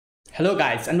Hello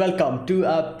guys and welcome to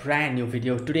a brand new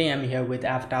video. Today I'm here with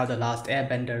Avatar The Last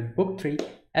Airbender Book 3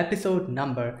 episode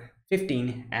number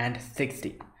 15 and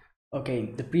 16.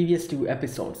 Okay, the previous two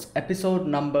episodes. Episode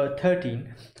number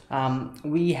 13,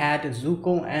 we had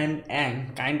Zuko and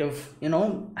Aang kind of,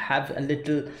 have a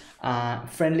little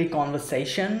friendly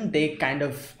conversation. They kind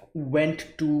of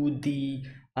went to the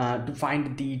to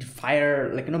find the fire,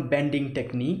 bending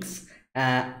techniques,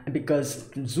 because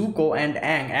Zuko and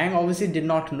Aang obviously did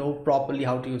not know properly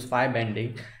how to use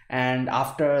firebending, and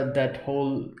after that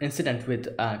whole incident with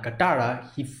Katara,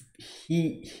 his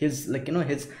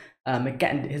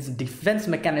defense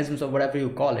mechanisms or whatever you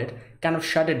call it kind of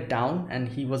shut it down, and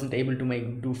he wasn't able to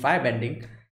do firebending.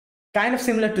 Kind of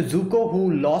similar to Zuko,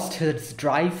 who lost his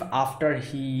drive after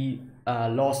he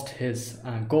lost his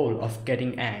goal of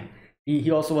getting Aang. He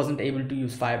also wasn't able to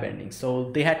use firebending,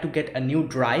 so they had to get a new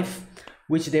drive,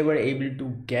 which they were able to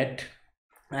get.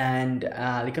 And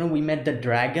we met the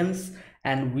dragons,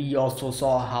 and we also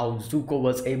saw how Zuko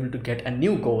was able to get a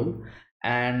new goal,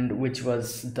 and which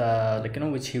was the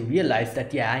which he realized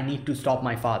that, yeah, I need to stop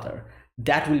my father.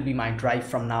 That will be my drive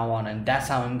from now on, and that's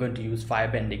how I'm going to use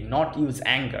firebending. Not use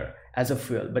anger as a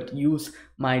fuel, but use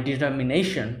my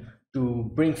determination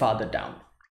to bring father down.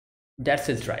 That's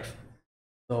his drive.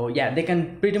 So yeah, they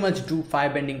can pretty much do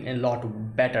firebending a lot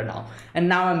better now. And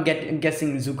now I'm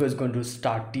guessing Zuko is going to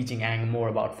start teaching Aang more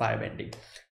about firebending.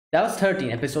 That was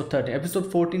 13, episode 13. Episode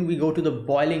 14, we go to the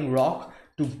boiling rock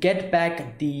to get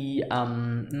back the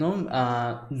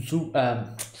Katara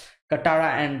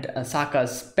and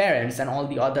Sokka's parents and all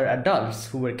the other adults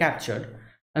who were captured.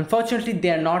 Unfortunately,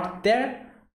 they are not there,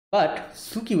 but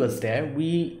Suki was there.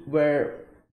 We were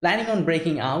planning on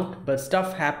breaking out, but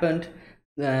stuff happened.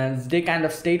 They kind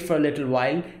of stayed for a little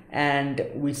while, and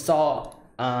we saw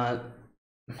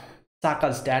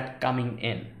Sokka's dad coming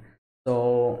in.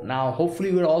 So now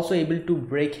hopefully we're also able to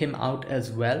break him out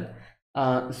as well.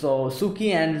 So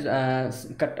Suki and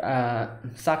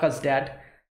Sokka's dad,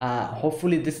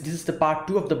 hopefully this is the part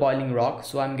 2 of the boiling rock,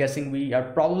 so I'm guessing we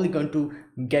are probably going to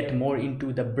get more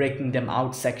into the breaking them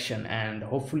out section, and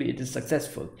hopefully it is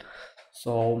successful.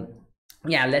 So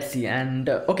yeah, let's see. And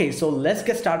okay, so let's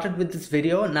get started with this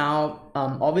video now.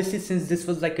 Obviously, since this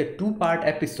was like a 2-part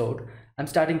episode, I'm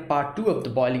starting part 2 of the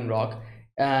boiling rock.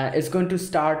 It's going to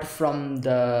start from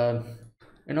the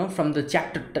from the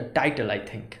chapter title, I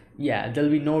think. Yeah,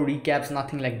 there'll be no recaps,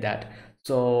 nothing like that.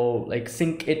 So like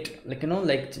sync it,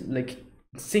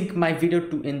 sync my video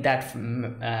to in that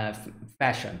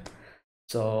fashion.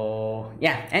 So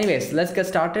yeah, anyways, let's get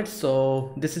started.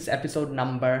 So this is episode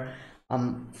number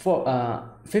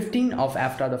 15 of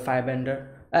After the Firebender.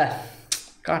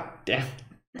 God damn.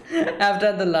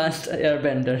 After the Last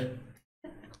Airbender.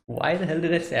 Why the hell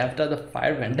did I say after the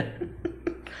Firebender?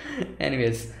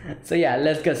 Anyways, so yeah,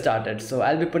 let's get started. So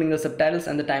I'll be putting the subtitles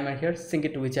and the timer here. Sync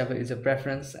it to whichever is your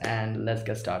preference, and let's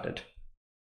get started.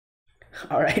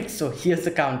 All right, so here's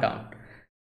the countdown.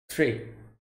 3,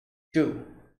 2,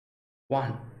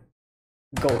 1,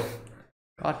 go.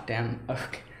 God damn.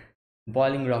 Okay.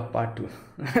 Boiling rock part 2.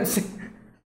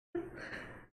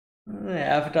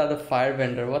 After the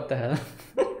firebender, what the hell?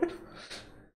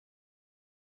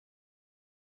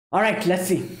 All right, let's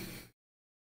see.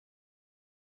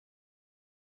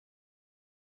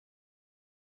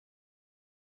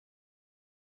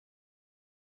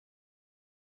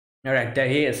 All right, there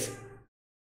he is.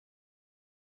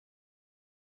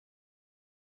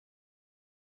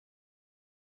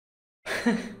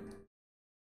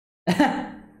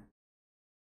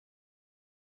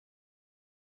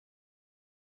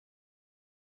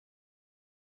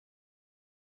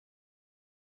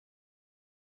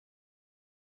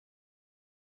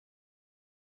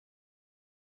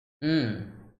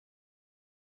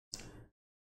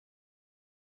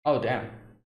 Oh damn.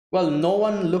 Well, no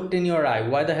one looked in your eye.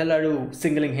 Why the hell are you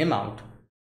singling him out?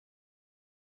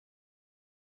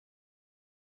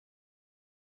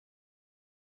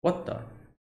 What the?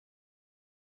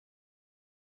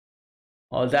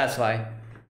 Oh, that's why.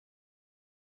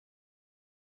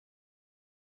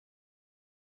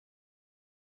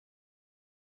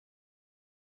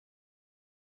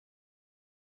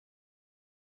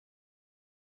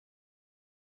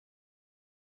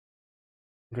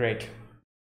 Great.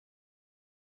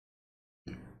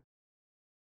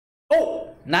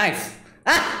 Oh, nice.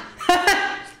 Ah!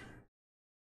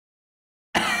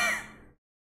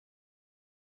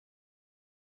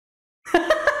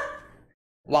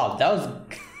 Wow, that was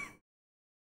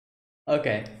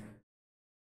okay.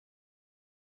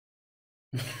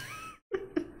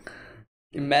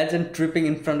 Imagine tripping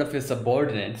in front of your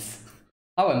subordinates.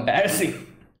 How embarrassing.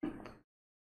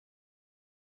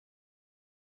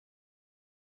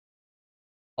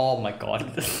 Oh my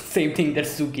god, the same thing that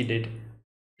Suki did.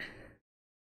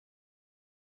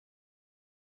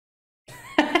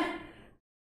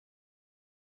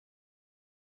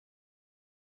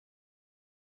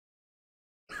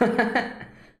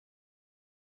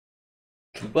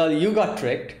 Well, you got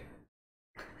tricked.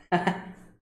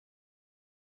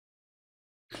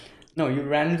 No, you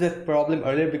ran into that problem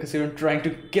earlier because you were trying to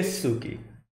kiss Suki.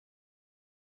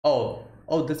 Oh,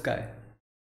 this guy.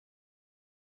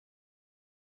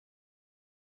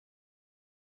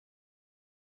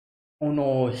 Oh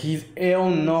no, oh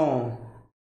no.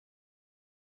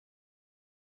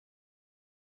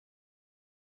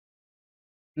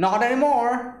 Not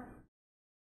anymore.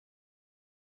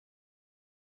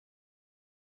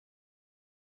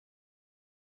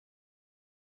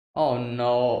 Oh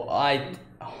no,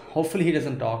 hopefully he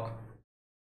doesn't talk.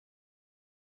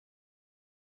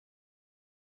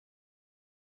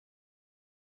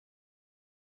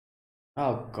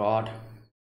 Oh god.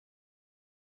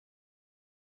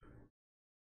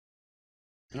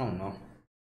 Oh no.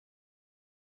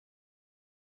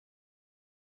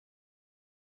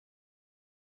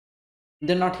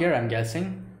 They're not here, I'm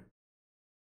guessing.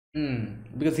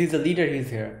 Because he's the leader, he's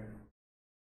here.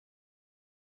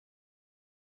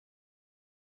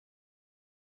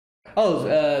 Oh,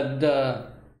 the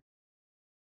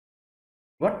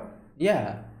what?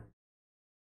 Yeah,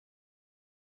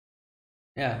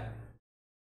 yeah.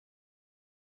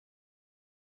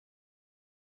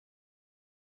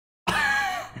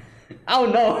 Oh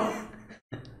no.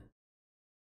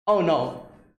 Oh no.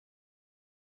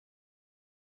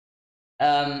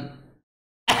 Um.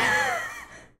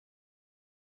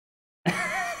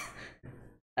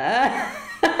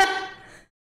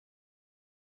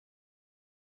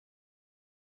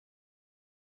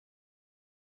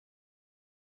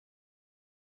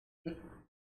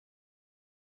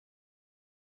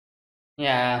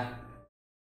 Yeah.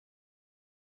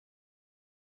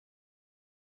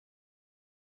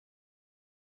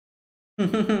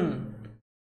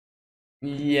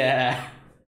 Yeah.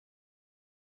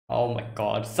 Oh my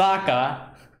god,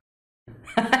 Saka.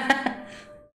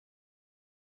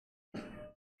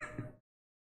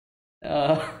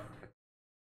 uh,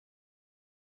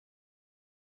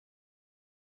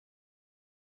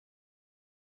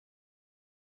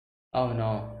 oh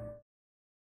no.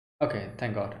 Okay,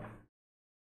 thank God.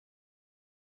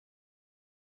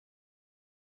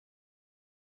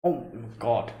 Oh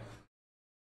God.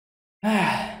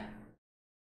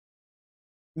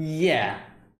 Yeah.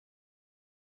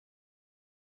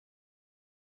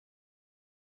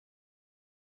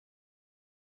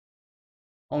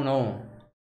 Oh no.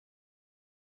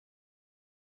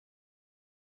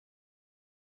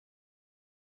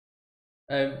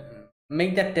 Uh,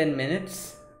 make that 10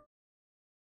 minutes.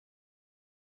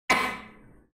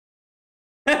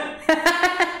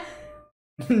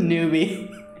 Newbie.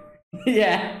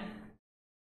 Yeah.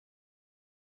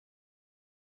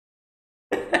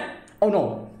 Oh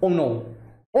no. Oh no.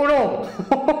 Oh no.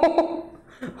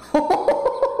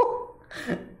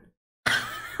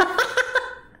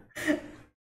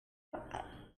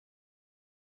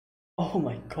 Oh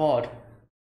my god.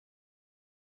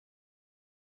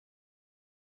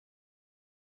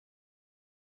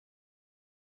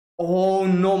 Oh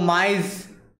no, mice.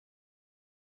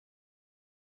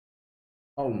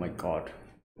 Oh my god.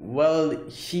 Well,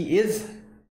 she is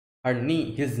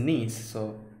his niece,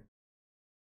 so.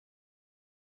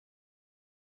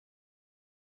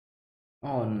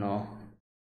 Oh no.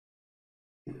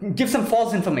 Give some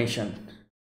false information.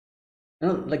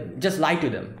 Like just lie to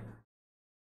them.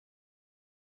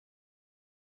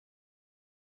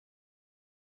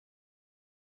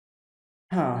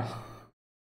 Huh.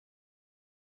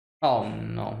 Oh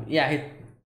no. Yeah,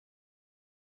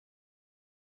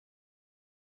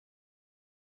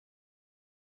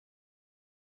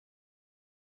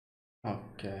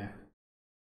 okay.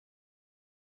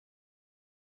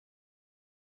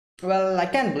 Well, I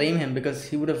can't blame him because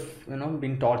he would have,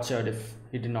 been tortured if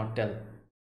he did not tell.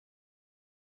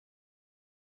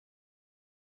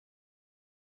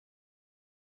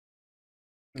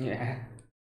 Yeah.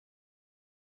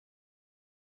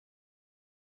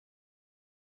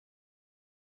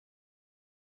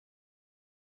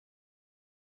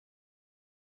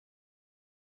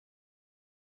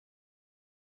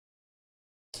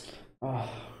 Oh.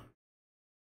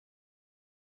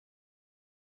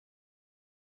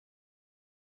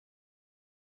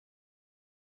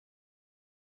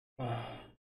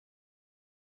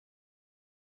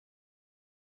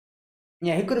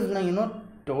 Yeah, he could have,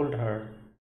 told her.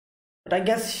 But I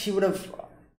guess she would have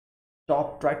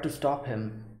tried to stop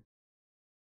him.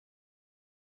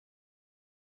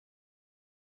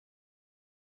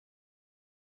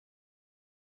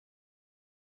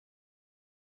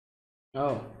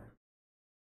 Oh.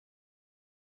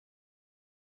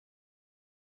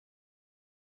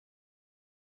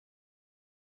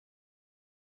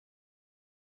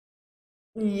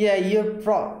 Yeah, you're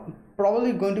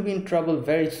probably going to be in trouble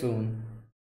very soon.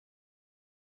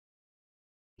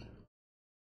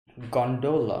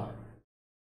 Gondola.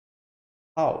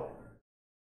 How?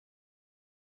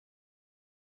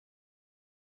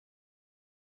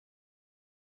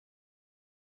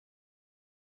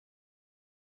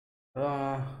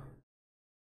 Uh,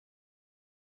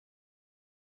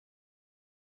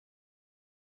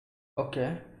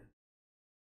 okay.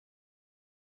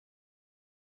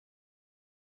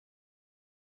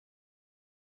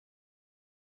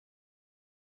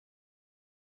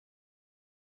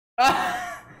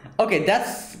 Okay,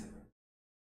 that's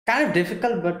kind of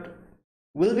difficult, but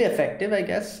will be effective, I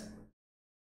guess.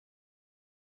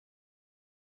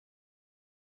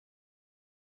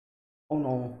 Oh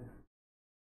no.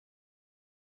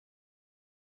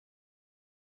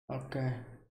 Okay.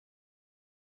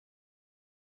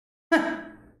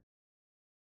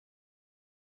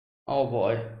 Oh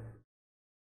boy.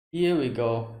 Here we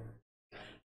go.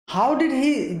 How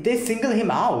did they single him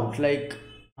out? Like,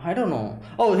 I don't know.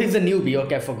 Oh, he's a newbie.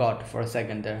 Okay, I forgot for a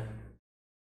second there.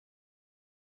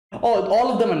 Oh,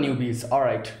 all of them are newbies. All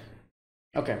right.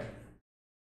 Okay.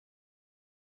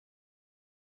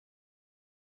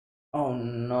 Oh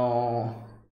no.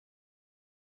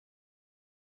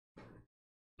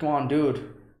 Come on,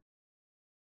 dude.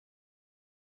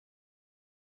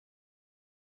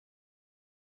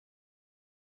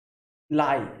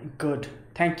 Lie. Good.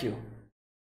 Thank you.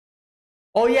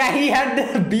 Oh yeah, he had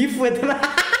the beef with him.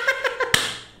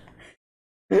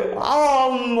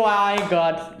 Oh my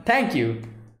god. Thank you.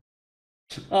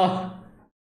 Oh.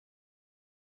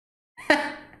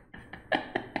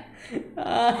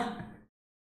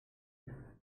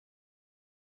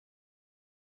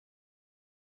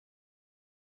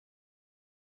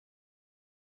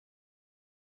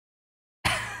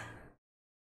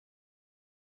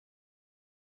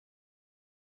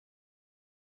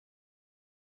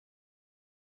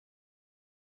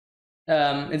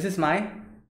 Uh, is this my?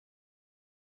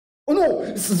 Oh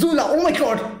no, Zula. Oh my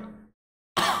god.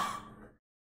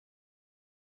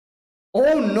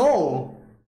 Oh no.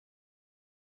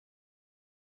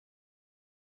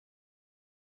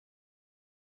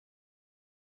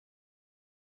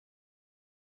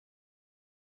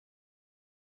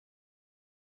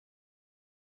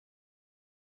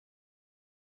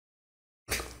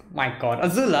 My god,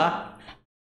 Azula.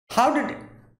 How did?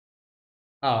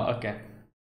 Oh, okay.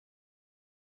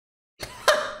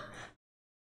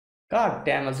 God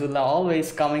damn, Azula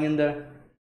always coming in the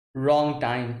wrong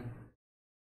time.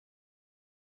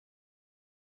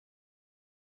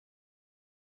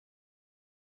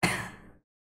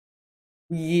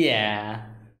 Yeah.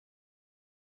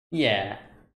 Yeah.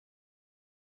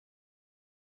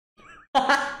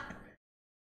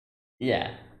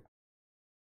 Yeah.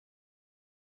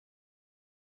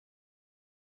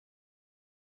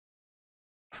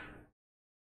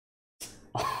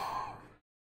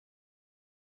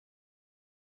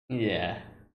 Yeah.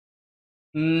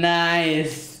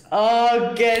 Nice.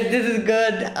 Okay, this is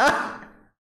good.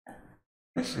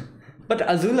 But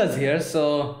Azula's here,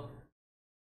 so.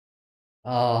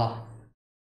 Oh,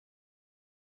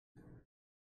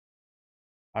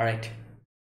 all right.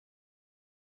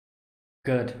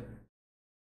 Good.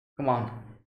 Come on.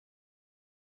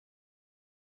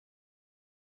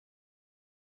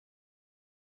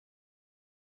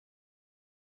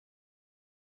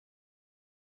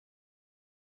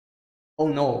 Oh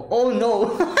no. Oh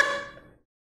no.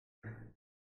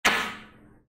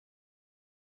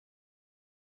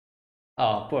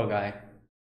 Oh, poor guy.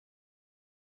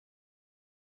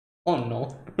 Oh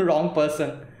no. Wrong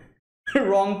person.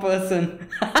 Wrong person.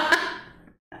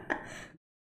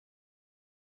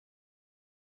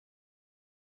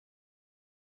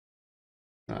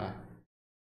 Uh,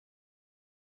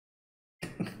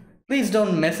 please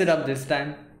don't mess it up this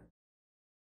time.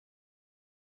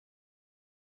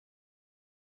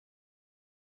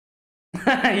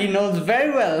 He knows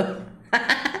very well.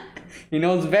 He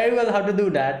knows very well how to do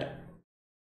that.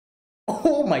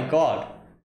 Oh my god.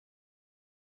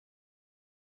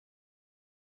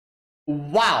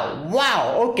 Wow.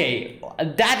 Wow. Okay.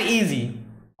 That easy.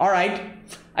 All right.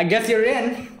 I guess you're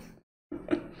in.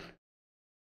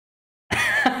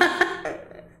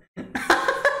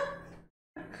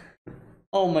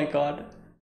 Oh my god.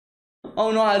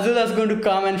 Oh no, Azula's going to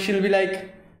come and she'll be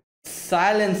like,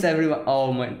 silence everyone.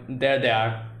 Oh my, there they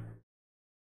are.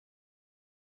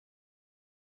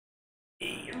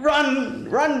 Run,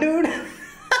 run, dude.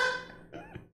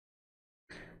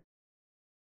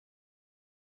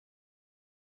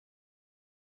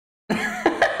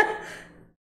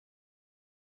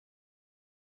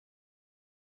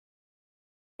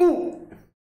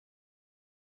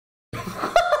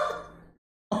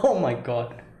 my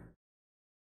god.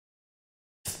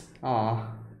 Oh.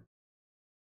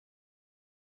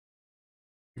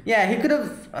 Yeah, he could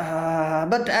have,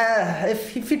 but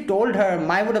if he told her,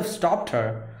 Mai would have stopped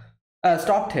her,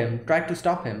 stopped him, tried to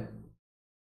stop him.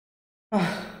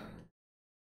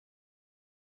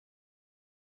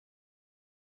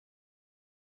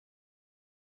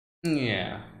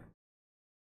 Yeah.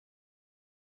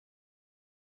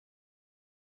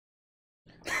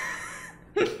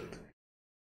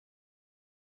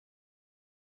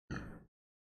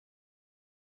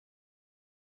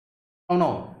 Oh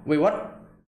no, wait, what?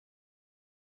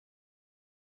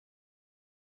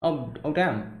 Oh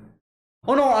damn.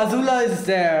 Oh no, Azula is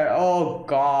there. Oh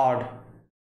god.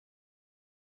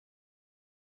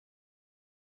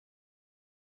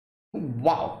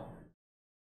 Wow.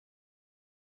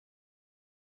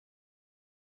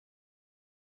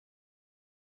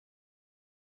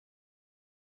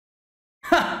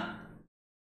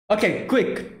 Okay,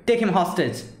 quick, take him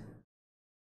hostage.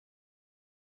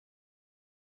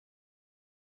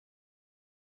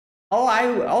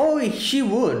 Oh, she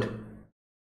would.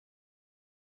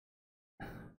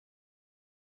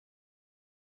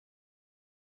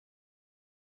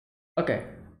 Okay.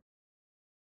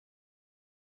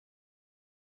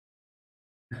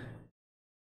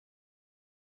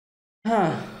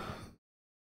 Huh.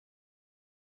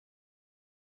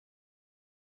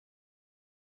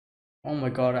 Oh my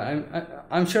god,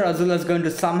 I'm sure Azula's going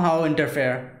to somehow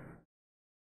interfere.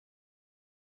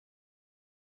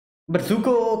 But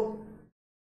Zuko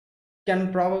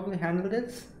can probably handle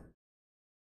this.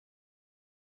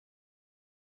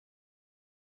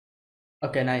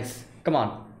 Okay, nice. Come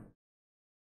on.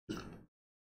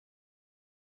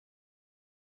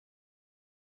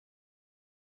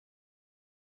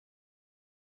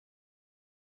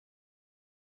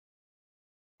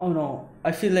 Oh no,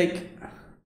 I feel like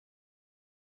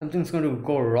something's going to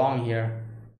go wrong here.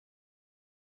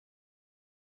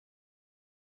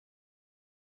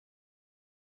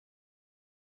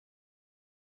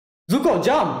 Zuko,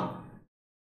 jump!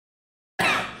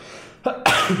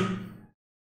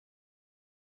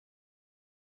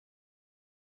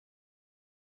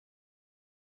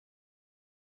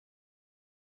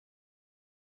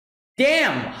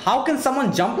 Damn, how can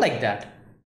someone jump like that?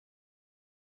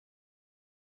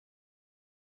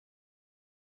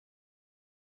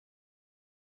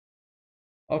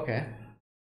 Okay.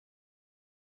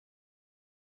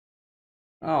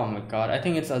 Oh my god, I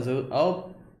think it's Azul.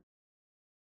 Oh,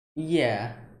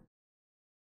 yeah.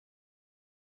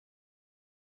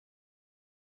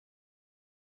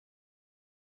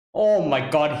 Oh my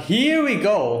god, here we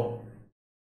go.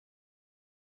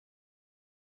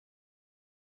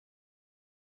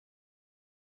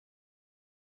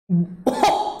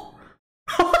 Oh,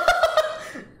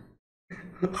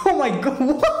 oh my god,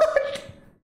 what?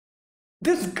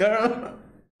 This girl.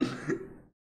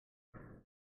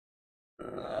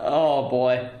 Oh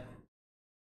boy.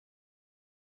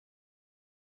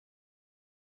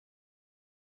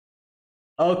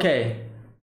 Okay.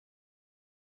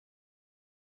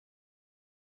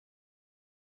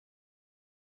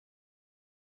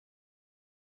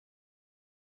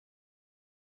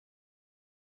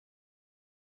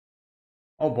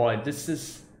 Oh boy, this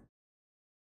is.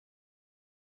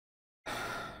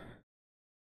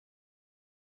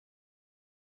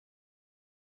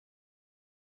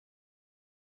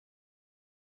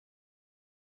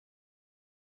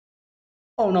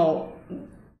 Oh no.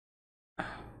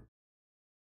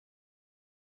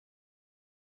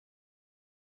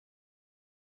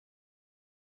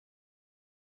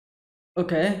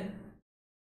 Okay.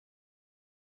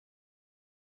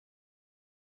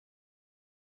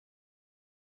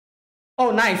 Oh,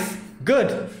 nice.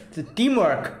 Good. The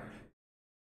teamwork.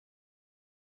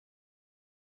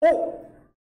 Oh.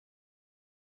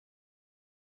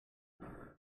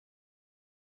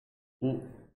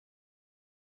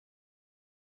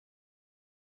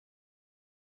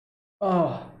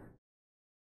 Oh.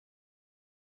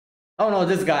 Oh no,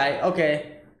 this guy.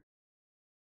 Okay.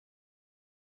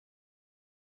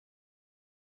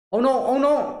 Oh no, oh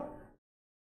no.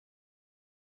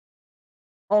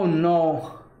 Oh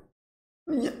no.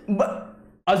 Yeah, but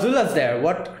Azula's there.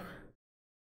 What?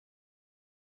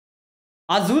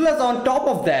 Azula's on top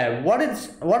of there. What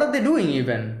are they doing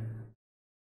even?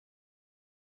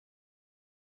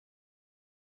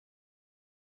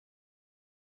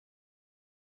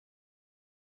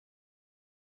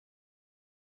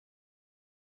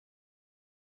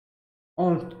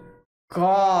 Oh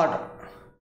god.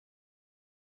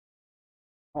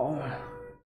 Oh.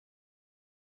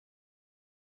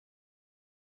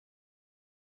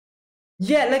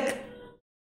 Yeah, like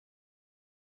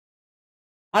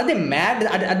Are they mad?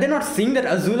 Are they not seeing that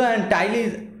Azula and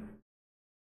Tylee?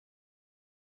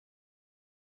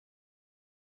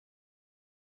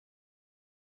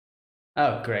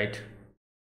 Oh, great.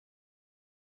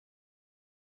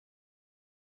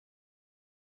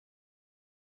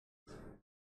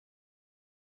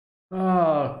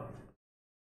 Oh,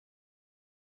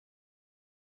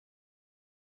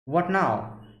 what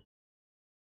now?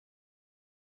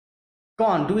 Go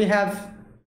on, do we have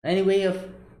any way of...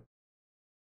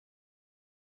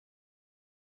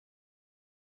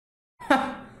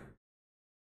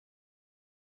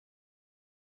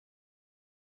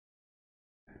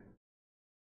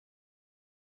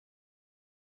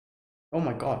 Oh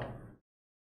my god.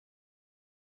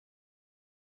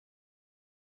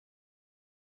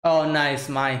 Oh, nice,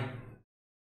 my...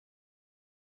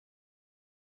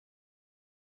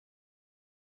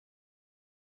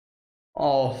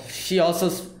 Oh, she also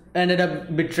ended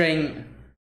up betraying...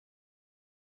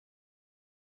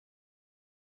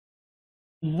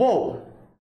 Whoa!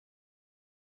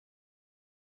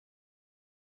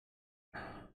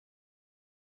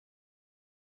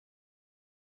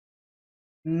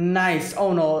 Nice.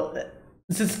 Oh no.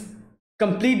 This is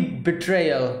complete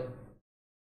betrayal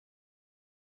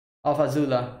of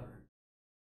Azula.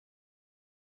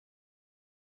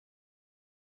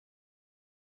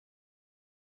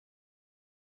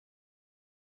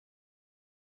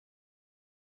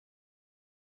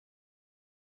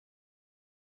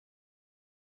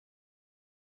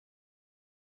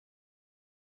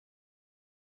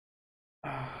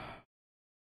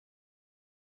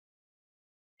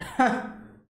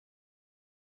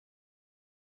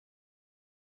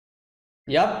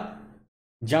 Yup.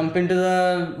 Jump into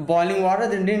the boiling water.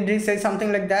 Didn't he say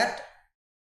something like that?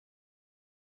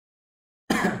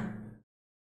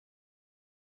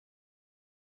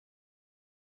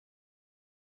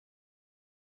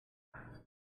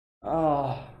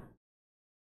 Oh.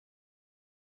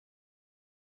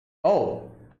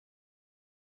 Oh.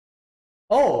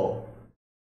 Oh.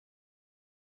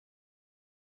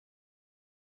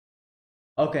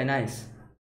 Okay, nice.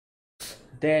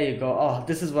 There you go. Oh,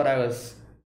 this is what I was...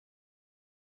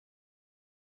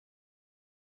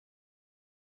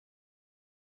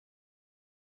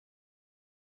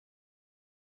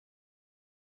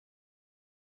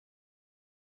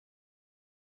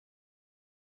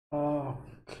 Oh,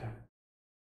 okay.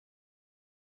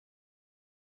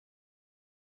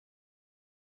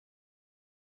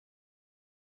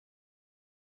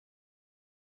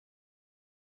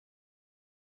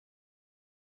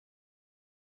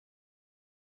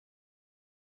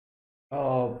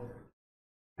 Oh.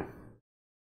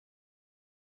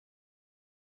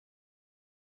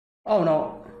 Oh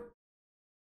no.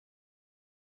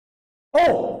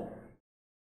 Oh!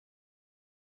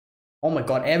 Oh my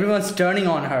god, everyone's turning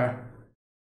on her.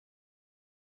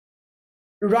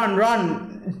 Run,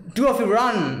 run! Two of you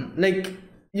run! Like,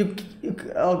 you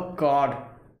oh god.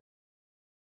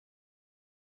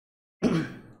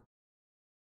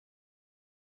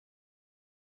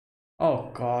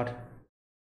 Oh god.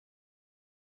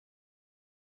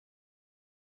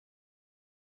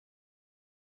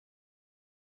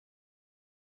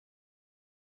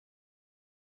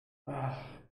 Ah.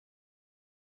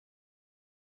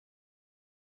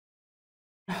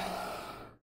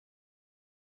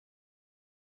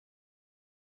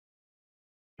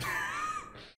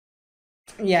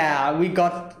 Yeah, we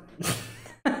got...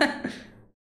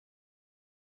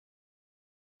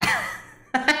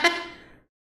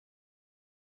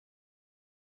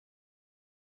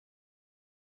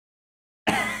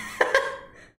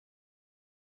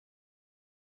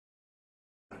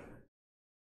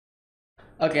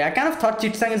 Okay, I kind of thought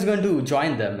Chitsang is going to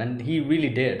join them, and he really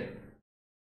did.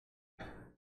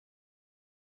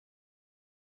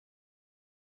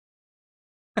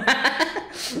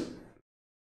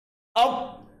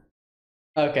 Oh!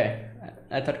 Okay.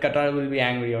 I thought Katara will be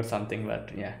angry or something,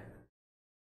 but yeah.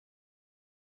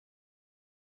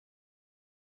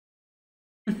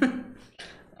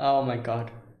 Oh my god.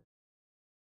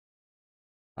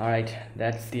 Alright,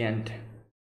 that's the end.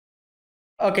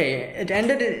 Okay, it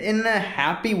ended in a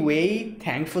happy way,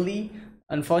 thankfully.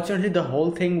 Unfortunately, the whole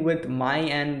thing with Mai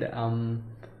and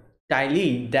Ty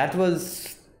Lee, that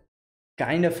was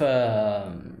kind of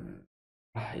a,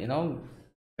 you know,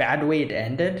 bad way it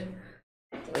ended.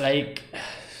 Like,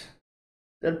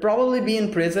 they'll probably be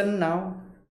in prison now,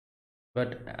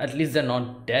 but at least they're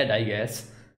not dead, I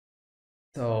guess.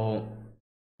 So,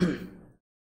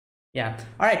 yeah.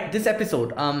 All right, this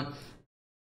episode,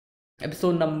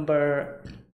 episode number,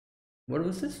 what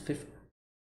was this?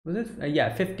 Was it?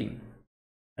 Yeah, 15.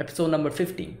 Episode number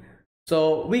 15.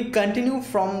 So we continue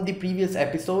from the previous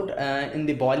episode in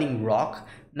the boiling rock.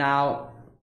 Now,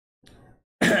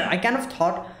 I kind of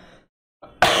thought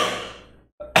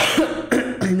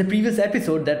in the previous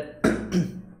episode that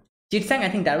Chitsang, I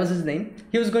think that was his name,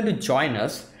 he was going to join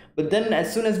us. But then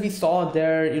as soon as we saw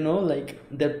their, like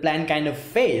their plan kind of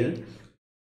failed,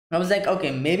 I was like,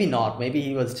 okay, maybe not. Maybe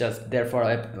he was just there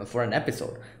for an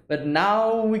episode. But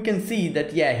now we can see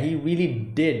that, yeah, he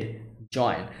really did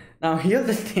join. Now, here's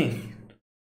the thing.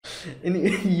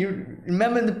 You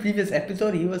remember in the previous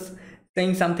episode, he was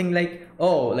saying something like,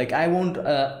 oh, like I won't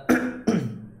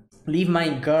leave my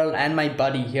girl and my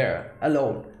buddy here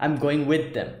alone. I'm going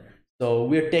with them. So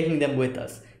we're taking them with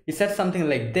us. He said something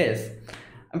like this.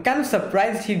 I'm kind of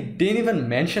surprised he didn't even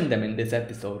mention them in this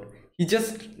episode. He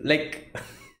just like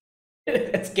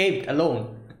escaped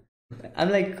alone.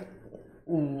 I'm like,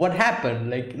 what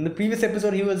happened? Like in the previous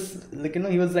episode, he was like,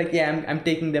 he was like, yeah, I'm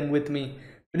taking them with me.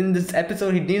 But in this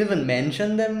episode, he didn't even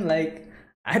mention them. Like,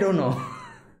 I don't know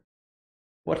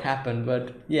what happened,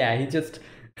 but yeah, he just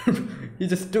he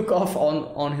just took off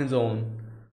on his own.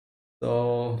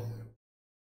 So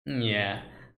yeah.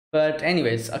 But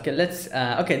anyways, okay, let's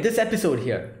okay, this episode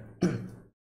here.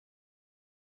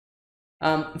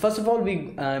 First of all,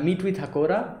 we meet with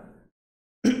Hakora.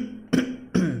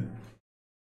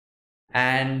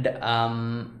 And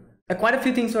quite a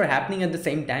few things were happening at the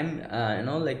same time.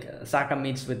 Like Saka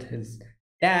meets with his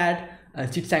dad.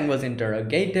 Chitsang was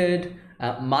interrogated.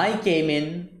 Mai came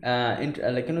in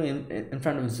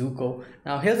front of Zuko.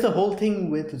 Now here's the whole thing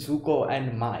with Zuko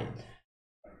and Mai.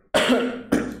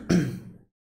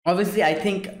 Obviously, I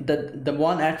think that the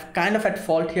one kind of at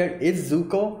fault here is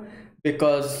Zuko,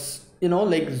 because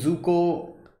like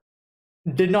Zuko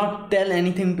did not tell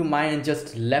anything to Mai and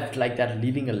just left like that,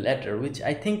 leaving a letter, which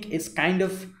I think is kind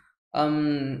of a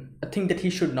thing that he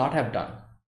should not have done.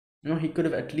 He could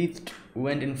have at least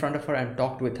went in front of her and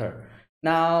talked with her.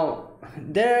 Now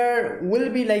there will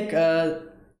be like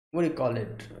what do you call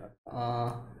it,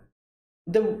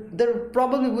 there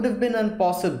probably would have been a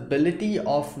possibility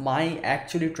of Mai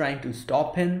actually trying to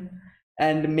stop him,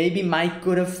 and maybe Mai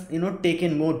could have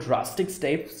taken more drastic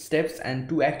steps and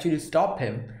to actually stop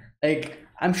him. Like,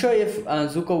 I'm sure if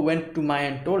Zuko went to Mai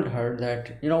and told her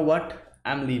that, what,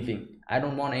 I'm leaving, I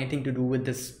don't want anything to do with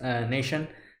this nation,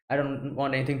 I don't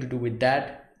want anything to do with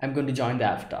that, I'm going to join the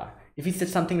Avatar. If he said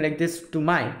something like this to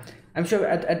Mai, I'm sure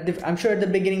at the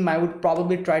beginning Mai would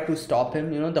probably try to stop him.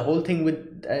 The whole thing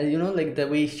with like the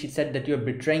way she said that you're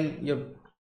betraying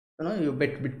you're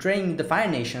betraying the Fire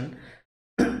Nation.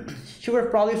 She would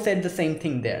have probably said the same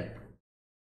thing there.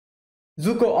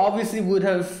 Zuko obviously would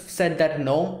have said that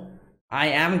no,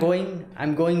 I'm going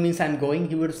means I'm going.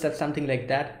 He would have said something like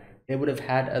that. They would have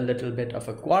had a little bit of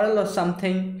a quarrel or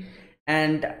something,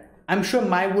 and I'm sure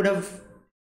Mai would have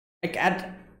like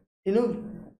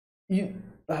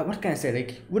what can I say,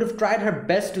 like would have tried her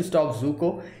best to stop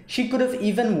Zuko. She could have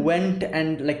even went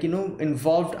and like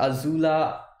involved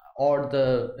Azula or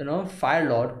the Fire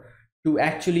Lord to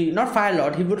actually, not Fire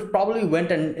Lord, he would have probably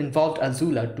went and involved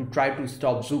Azula to try to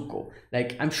stop Zuko.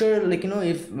 Like, I'm sure like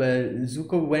if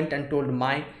Zuko went and told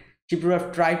Mai, she would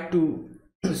have tried to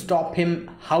stop him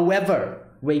however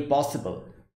way possible,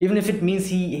 even if it means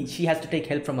she has to take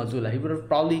help from Azula. She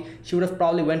would have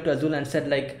probably went to Azula and said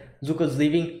like, Zuko's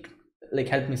leaving, like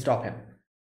help me stop him,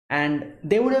 and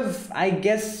they would have, I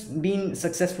guess, been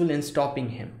successful in stopping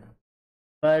him.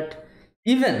 But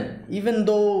even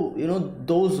though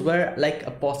those were like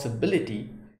a possibility,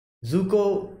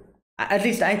 Zuko, at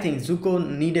least I think Zuko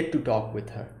needed to talk with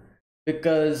her,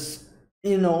 because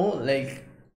like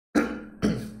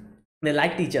they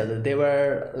liked each other, they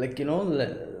were like involved,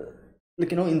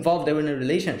 they were in a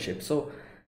relationship. So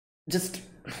just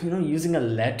using a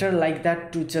letter like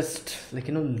that to just like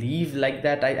leave like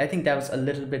that, I think that was a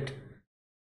little bit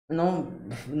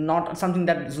not something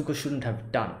that Zuko shouldn't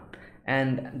have done.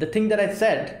 And the thing that I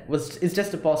said is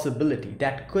just a possibility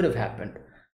that could have happened.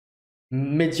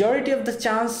 Majority of the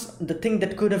chance, the thing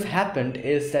that could have happened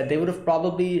is that they would have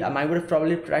probably, I would have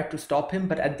probably tried to stop him,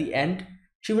 but at the end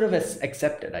she would have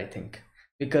accepted, I think,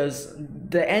 because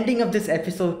the ending of this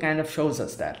episode kind of shows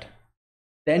us that.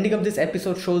 The ending of this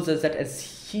episode shows us that,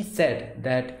 as he said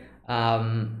that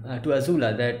to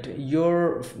Azula, that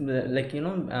you're like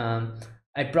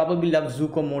I probably love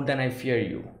Zuko more than I fear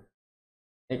you.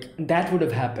 Like, that would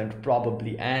have happened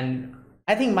probably, and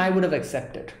I think Mai would have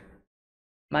accepted.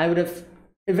 Mai would have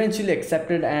eventually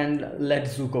accepted and let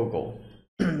Zuko go.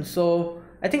 So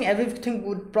I think everything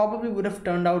would have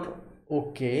turned out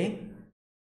okay.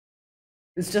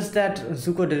 It's just that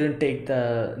Zuko didn't take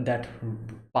that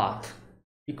path.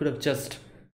 He could have just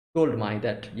told Mai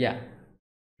that, yeah,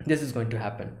 this is going to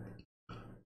happen.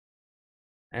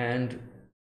 And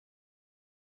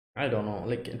I don't know,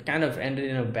 like it kind of ended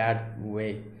in a bad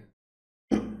way.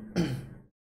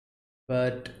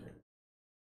 But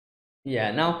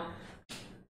yeah, now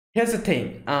here's the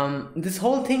thing. This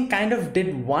whole thing kind of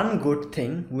did one good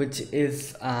thing, which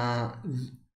is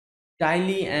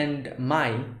Tylee and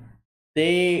Mai,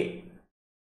 they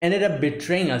ended up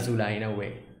betraying Azula in a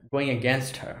way, going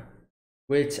against her,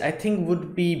 which I think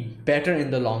would be better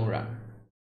in the long run.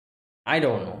 I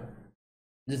don't know.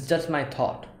 It's just my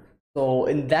thought. So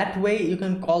in that way, you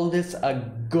can call this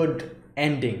a good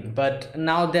ending. But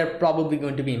now they're probably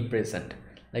going to be imprisoned.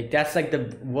 Like that's like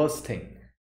the worst thing.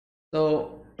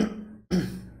 So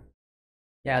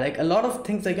yeah, like a lot of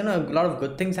things, like a lot of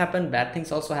good things happened, bad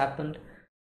things also happened.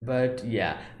 But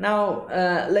yeah, now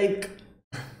like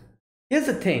here's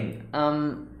the thing.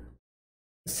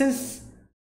 Since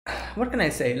what can I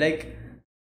say? Like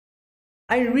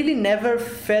I really never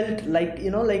felt like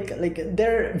like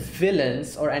they're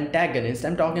villains or antagonists.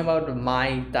 I'm talking about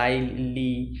Mai, Tai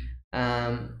Li,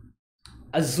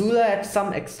 Azula at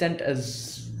some extent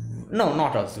as no,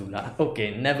 not Azula.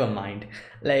 Okay, never mind.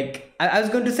 Like I was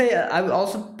going to say, I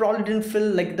also probably didn't feel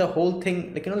like the whole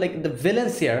thing. Like like the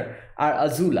villains here are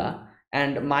Azula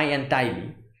and Mai and Tai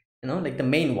Li. Like the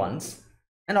main ones,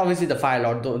 and obviously the Fire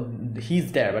Lord. Though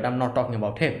he's there, but I'm not talking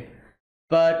about him.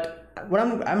 But what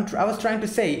I was trying to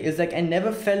say is like I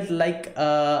never felt like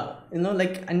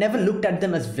like I never looked at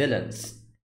them as villains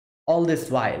all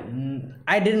this while.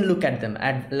 I didn't look at them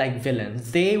at like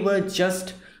villains. They were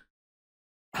just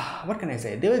what can I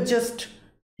say? They were just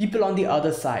people on the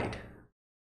other side,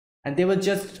 and they were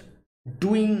just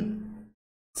doing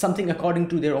something according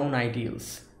to their own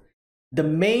ideals. The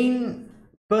main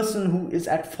person who is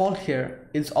at fault here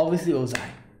is obviously Ozai.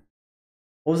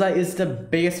 Ozai is the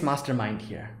biggest mastermind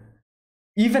here.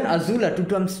 Even Azula,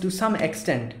 to some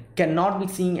extent, cannot be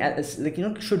seen as like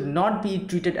should not be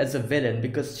treated as a villain,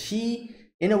 because she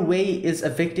in a way is a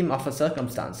victim of her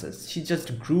circumstances. She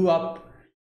just grew up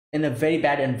in a very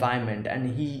bad environment,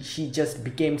 and she just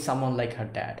became someone like her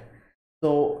dad.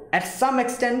 So at some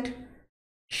extent,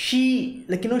 she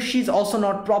she's also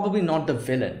not probably not the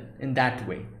villain in that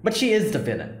way, but she is the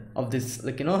villain of this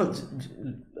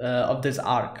of this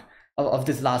arc of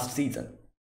this last season.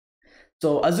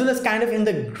 So Azula's kind of in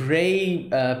the gray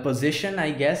position,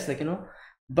 I guess,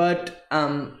 but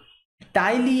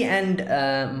Tylee and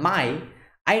Mai,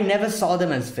 I never saw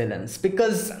them as villains,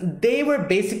 because they were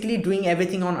basically doing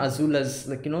everything on Azula's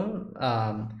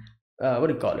what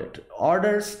do you call it,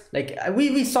 orders. Like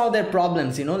we saw their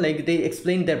problems, like they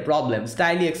explained their problems.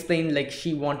 Tylee explained like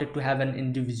she wanted to have an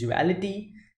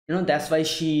individuality. That's why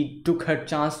she took her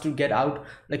chance to get out,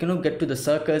 get to the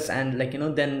circus, and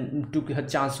then took her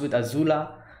chance with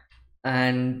Azula,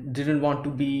 and didn't want to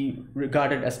be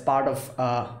regarded as part of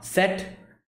a set.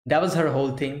 That was her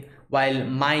whole thing. While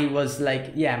Mai was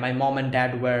like, yeah, my mom and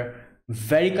dad were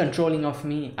very controlling of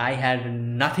me. I had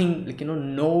nothing,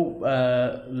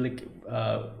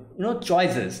 no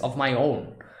choices of my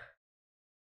own.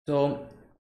 So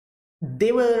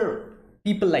they were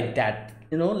people like that,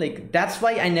 like that's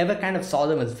why I never kind of saw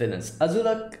them as villains.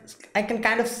 Azula, I can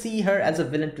kind of see her as a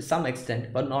villain to some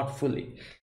extent, but not fully.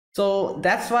 So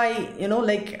that's why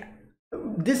like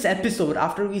this episode,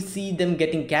 after we see them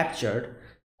getting captured,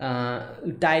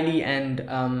 Tylee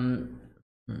and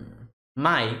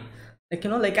Mai,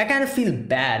 like I kind of feel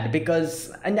bad,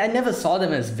 because I never saw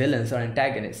them as villains or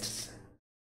antagonists.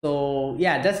 So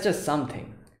yeah, that's just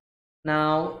something.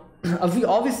 Now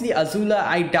obviously Azula,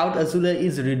 I doubt Azula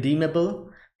is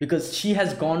redeemable, because she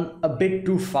has gone a bit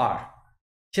too far.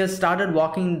 She has started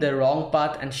walking the wrong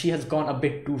path, and she has gone a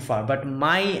bit too far. But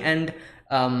Mai and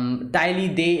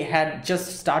Tylee, they had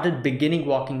just started beginning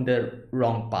walking the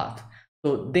wrong path,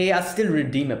 so they are still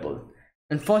redeemable.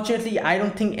 Unfortunately, I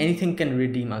don't think anything can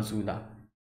redeem Azula.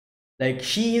 Like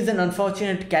she is an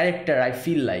unfortunate character, I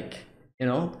feel like.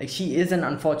 Like she is an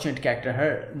unfortunate character.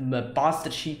 Her past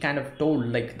that she kind of told,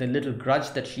 like the little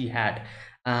grudge that she had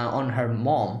on her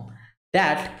mom,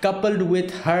 that coupled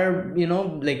with her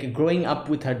like growing up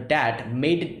with her dad,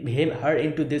 made her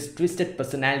into this twisted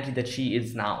personality that she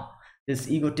is now, this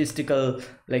egotistical,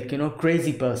 like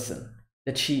crazy person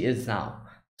that she is now.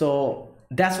 So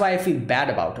that's why I feel bad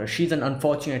about her. She's an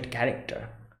unfortunate character.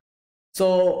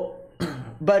 So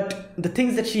but the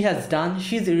things that she has done,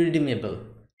 she's irredeemable.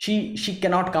 She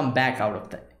cannot come back out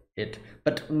of it.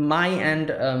 But Mai and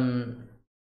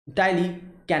Tylee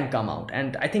can come out,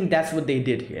 and I think that's what they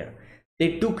did here.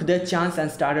 They took their chance and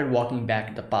started walking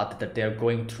back the path that they're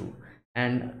going through,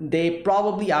 and they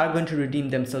probably are going to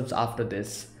redeem themselves after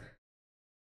this,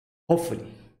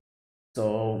 hopefully.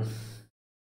 So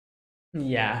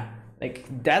yeah, like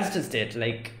that's just it.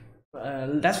 Like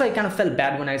that's why I kind of felt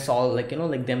bad when I saw, like,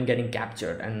 like them getting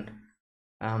captured. And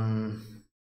um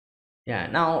yeah,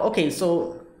 now okay,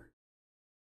 so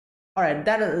all right,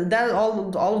 that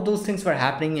all of those things were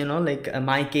happening, like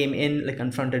Mai came in, like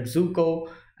confronted Zuko,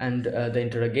 and the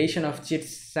interrogation of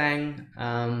Chit-Sang,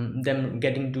 them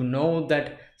getting to know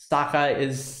that Sokka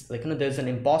is, like, there's an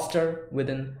imposter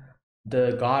within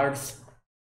the guards,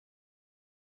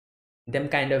 them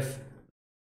kind of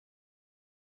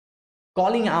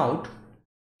calling out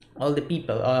all the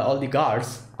people, all the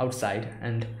guards outside.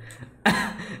 And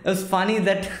it was funny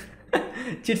that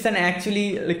Chit-Sang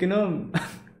actually, like,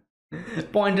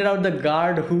 pointed out the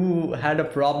guard who had a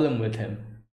problem with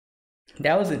him.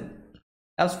 That was it.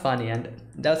 That was funny, and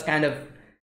that was kind of,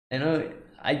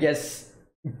 I guess,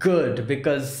 good,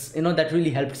 because that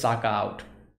really helped Sokka out.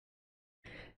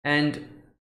 And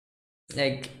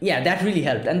like, yeah, that really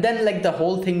helped. And then, like, the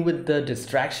whole thing with the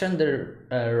distraction, the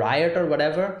riot or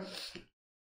whatever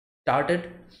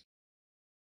started.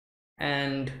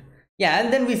 And yeah,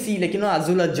 and then we see, like,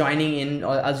 Azula joining in,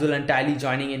 or Azula and Ty Lee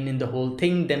joining in the whole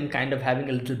thing, them kind of having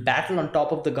a little battle on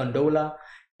top of the gondola,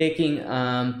 taking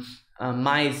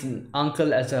Mai's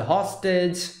uncle as a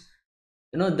hostage,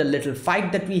 the little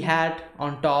fight that we had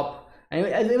on top. And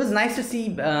it was nice to see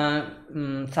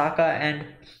Sokka and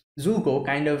Zuko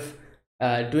kind of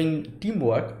doing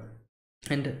teamwork.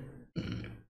 And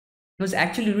it was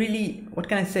actually really, what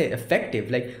can I say, effective.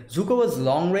 Like, Zuko was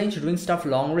long range, doing stuff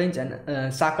long range, and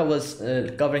Sokka was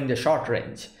covering the short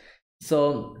range.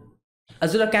 So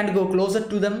Azula can't go closer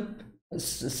to them.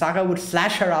 Sokka would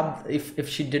slash her up if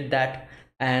she did that,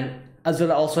 and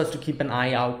Azula also has to keep an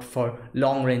eye out for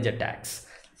long range attacks.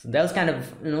 So that was kind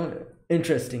of,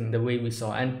 interesting the way we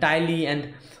saw. And Ty Lee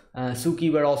and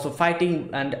Suki were also fighting,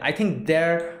 and I think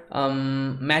their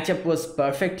matchup was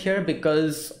perfect here,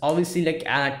 because obviously, like,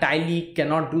 Ty Lee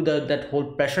cannot do that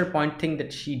whole pressure point thing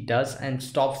that she does and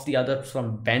stops the others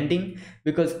from bending,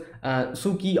 because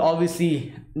Suki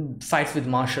obviously fights with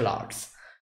martial arts.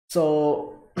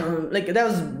 So like, that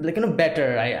was, like,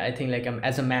 better, I think, like,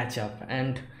 as a matchup.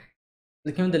 And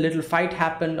like, the little fight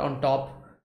happened on top.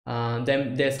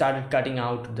 Then they started cutting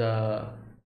out the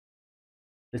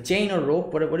chain or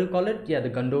rope, what do you call it? Yeah, the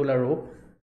gondola rope.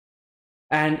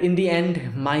 And in the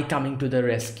end, Mai coming to the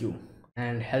rescue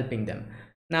and helping them.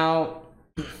 Now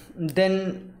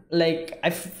then, like,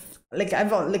 I've like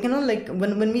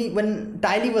when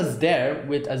Ty Lee was there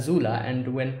with Azula,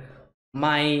 and when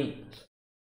Mai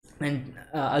and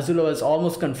Azula was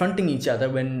almost confronting each other,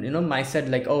 when Mai said,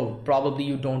 like, oh, probably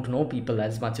you don't know people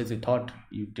as much as you thought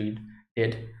you did.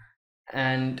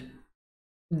 And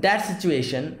that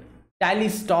situation, Ty Lee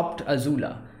stopped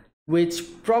Azula, which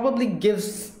probably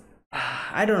gives,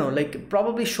 I don't know, like,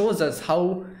 probably shows us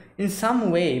how in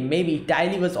some way maybe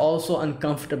Ty Lee was also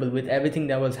uncomfortable with everything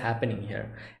that was happening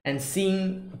here, and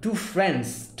seeing two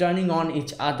friends turning on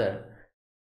each other.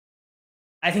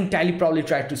 I think Ty Lee probably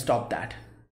tried to stop that.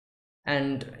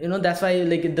 And that's why,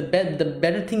 like, the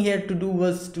better thing here to do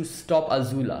was to stop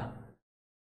Azula,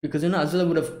 because Azula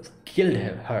would have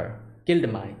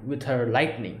killed Mai with her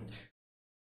lightning.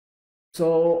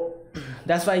 So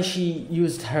that's why she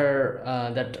used her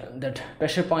that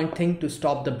pressure point thing to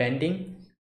stop the bending.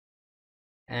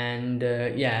 And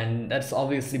yeah, and that's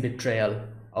obviously betrayal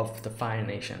of the Fire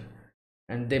Nation,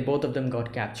 and both of them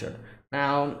got captured.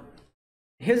 Now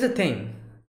here's the thing,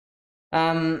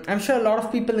 I'm sure a lot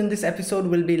of people in this episode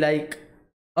will be like,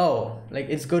 oh, like,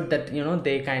 it's good that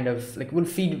they kind of, like, will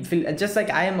feel just like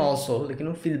I am also, like,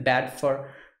 feel bad for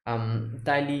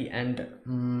Ty Lee and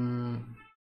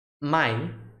Mai.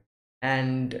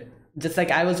 And just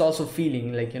like I was also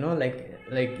feeling, like,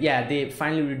 like, yeah, they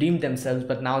finally redeemed themselves,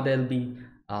 but now they'll be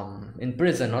in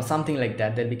prison or something like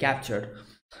that, they'll be captured.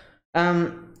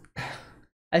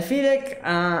 I feel like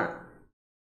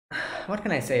what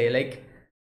can I say, like,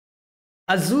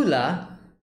 Azula,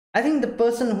 I think the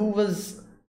person who was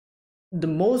the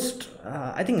most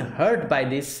I think hurt by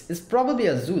this is probably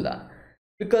Azula,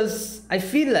 because I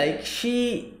feel like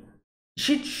she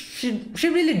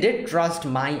really did trust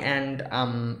Mai and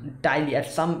Ty Lee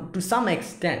to some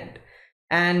extent.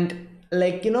 And,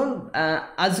 like,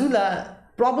 Azula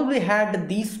probably had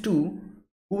these two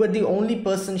who were the only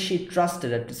person she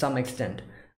trusted to some extent.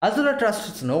 Azula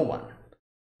trusts no one.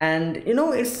 And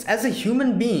it's, as a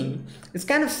human being, it's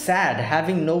kind of sad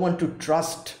having no one to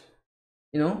trust.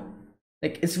 Like,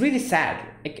 it's really sad.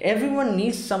 Like, everyone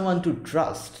needs someone to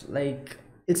trust. Like,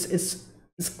 it's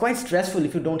quite stressful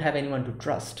if you don't have anyone to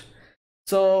trust.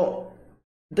 So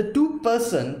the two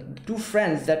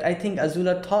friends that I think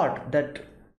Azula thought that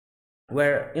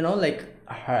where, you know, like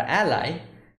her ally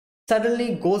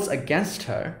suddenly goes against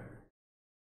her.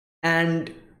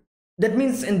 And that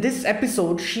means in this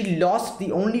episode she lost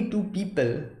the only two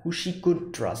people who she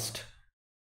could trust.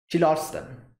 She lost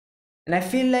them. And I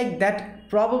feel like that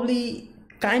probably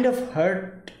kind of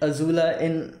hurt Azula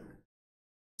in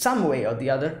some way or the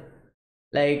other.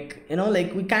 Like, you know,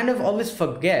 like we kind of always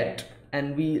forget,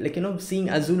 and we, like, you know, seeing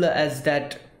Azula as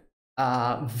that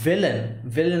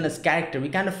villainous character, we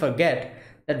kind of forget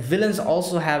that villains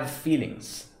also have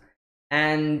feelings.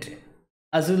 And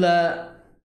Azula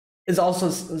is also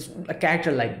a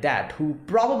character like that who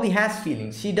probably has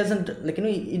feelings. She doesn't, like, you know,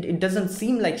 it doesn't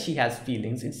seem like she has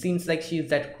feelings. It seems like she's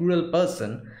that cruel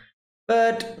person,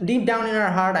 but deep down in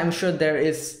her heart, I'm sure there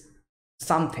is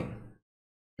something,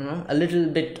 you know, a little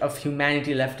bit of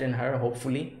humanity left in her,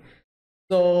 hopefully.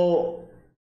 So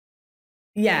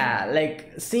yeah,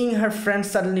 like seeing her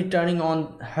friends suddenly turning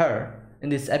on her in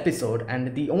this episode,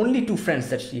 and the only two friends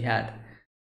that she had,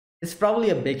 it's probably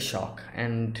a big shock.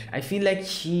 And I feel like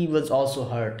she was also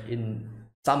hurt in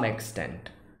some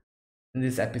extent in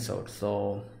this episode.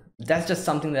 So that's just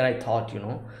something that I thought, you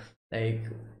know, like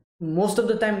most of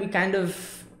the time we kind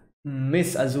of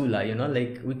miss Azula, you know,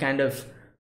 like we kind of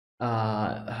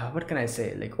what can I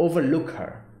say, like overlook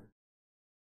her.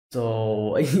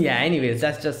 So yeah, anyways,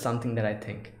 that's just something that I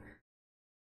think.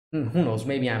 Who knows,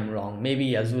 maybe I'm wrong.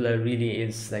 Maybe Azula really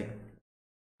is like,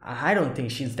 I don't think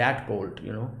she's that cold,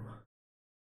 you know,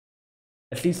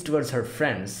 at least towards her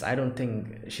friends. I don't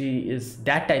think she is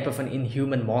that type of an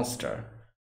inhuman monster.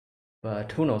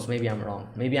 But who knows, maybe I'm wrong,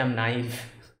 maybe I'm naive.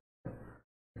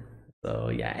 So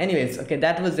yeah, anyways, okay,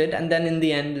 that was it. And then in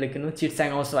the end, like, you know,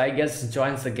 Chitsang also, I guess,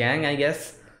 joins the gang, I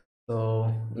guess.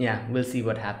 So yeah, we'll see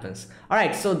what happens. All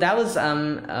right, so that was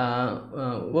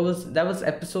what was that, was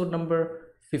episode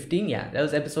number 15. Yeah, that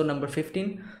was episode number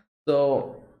 15.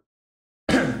 So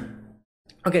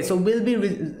okay, so we'll be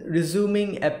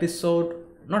resuming episode,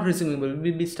 not resuming, but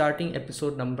we'll be starting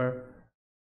episode number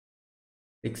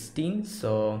 16.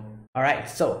 So all right,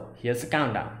 so here's the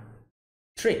countdown.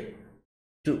 3,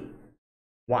 2,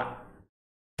 1,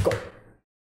 go.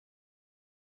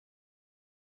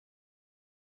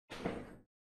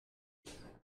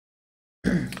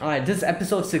 All right, this is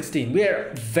episode 16.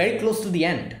 We're very close to the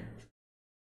end.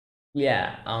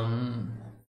 Yeah,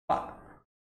 5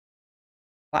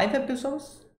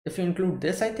 episodes if you include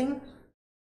this, I think.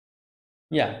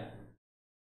 Yeah.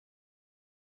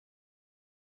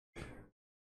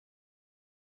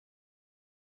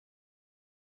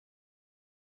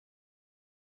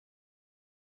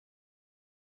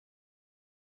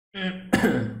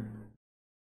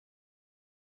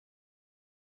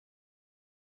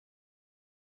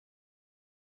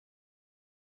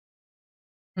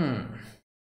 Hmm.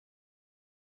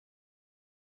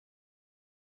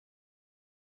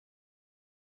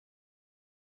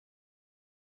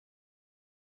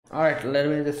 All right, let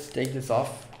me just take this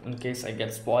off in case I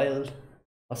get spoiled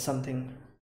or something.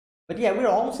 But yeah, we're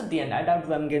almost at the end. I doubt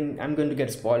I'm going to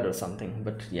get spoiled or something.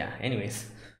 But yeah,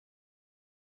 anyways.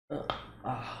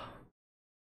 Ah.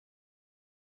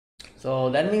 So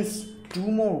that means 2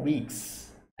 more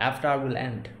weeks after I will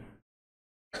end.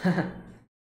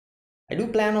 I do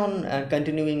plan on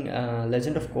continuing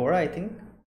Legend of Korra, I think.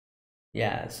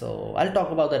 Yeah, so I'll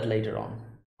talk about that later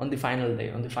on the final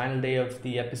day, of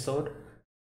the episode.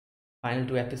 Final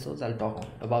 2 episodes, I'll talk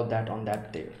about that on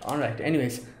that day. All right,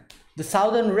 anyways, the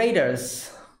Southern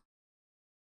Raiders.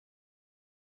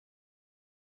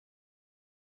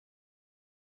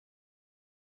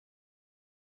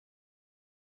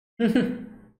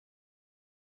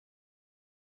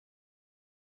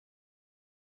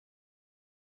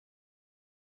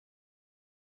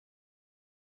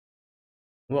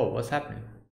 Whoa, what's happening?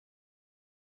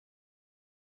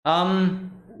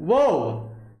 Whoa,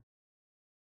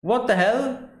 what the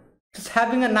hell? Just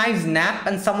having a nice nap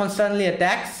and someone suddenly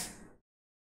attacks?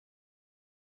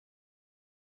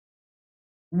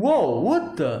 Whoa,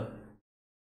 what the?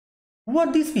 Who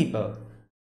are these people?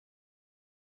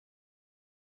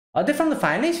 Are they from the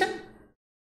Fire Nation?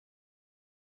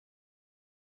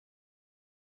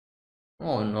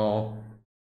 Oh no.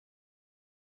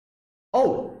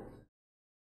 Oh,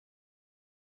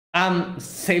 I'm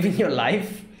saving your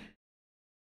life?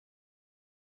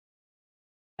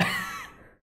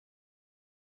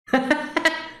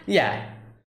 Yeah.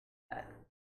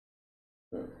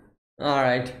 All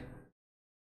right.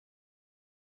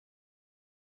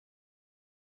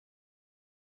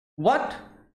 What?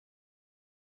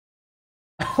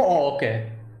 Oh,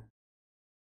 okay.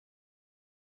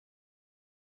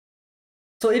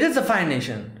 So it is a Fire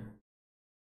Nation.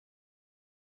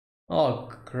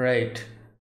 Oh, great.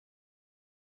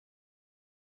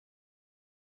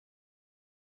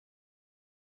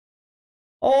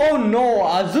 Oh no,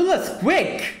 Azula's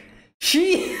quick.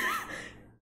 She.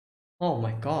 Oh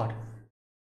my god.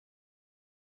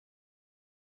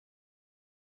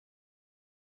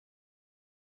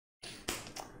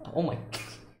 Oh my.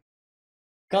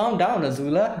 Calm down,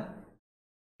 Azula.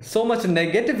 So much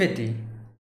negativity.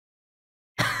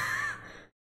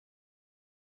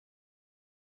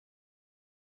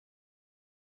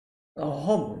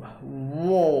 Oh,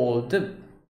 whoa.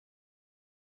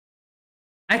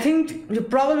 I think you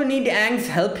probably need Aang's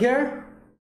help here.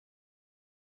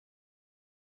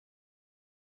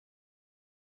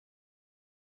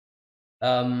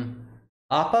 Um,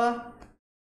 Appa,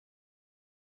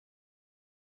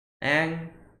 Aang.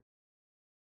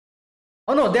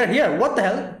 Oh no, they're here. What the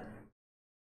hell?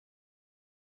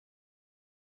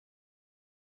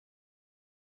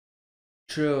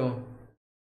 True.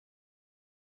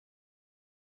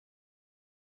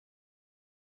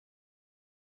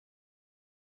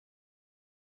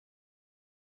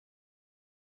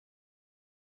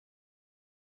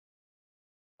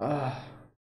 Uh,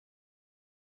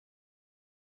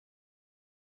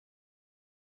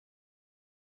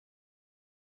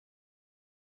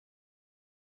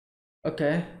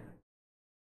 okay.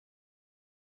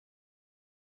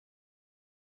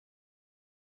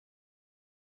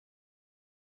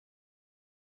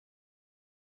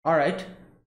 All right.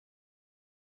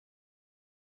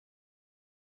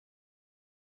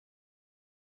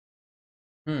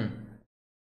 Hmm.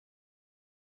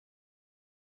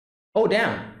 Oh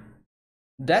damn.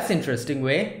 That's interesting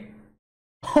way.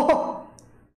 Oh,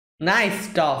 nice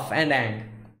stuff and Aang.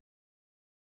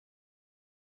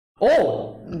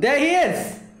 Oh, there he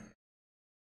is.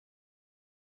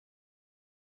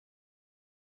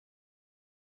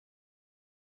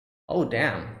 Oh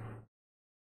damn.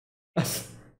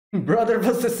 Brother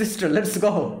versus sister. Let's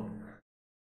go.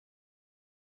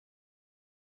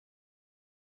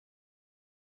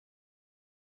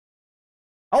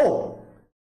 Oh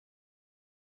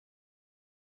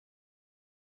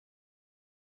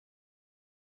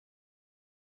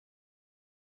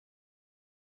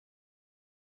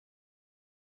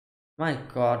my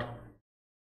god.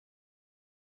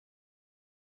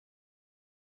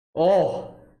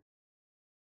 Oh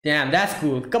damn. That's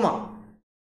cool. Come on.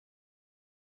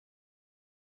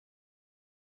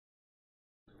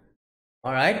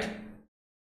 All right.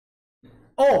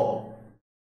 Oh.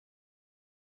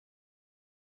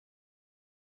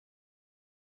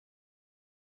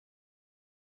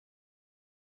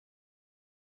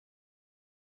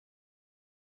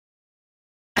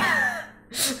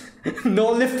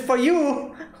 No lift for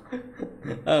you.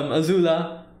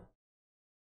 Azula.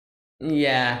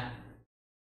 Yeah.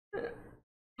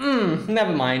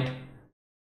 Never mind.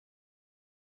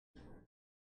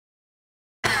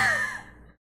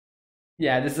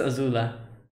 Yeah, this is Azula.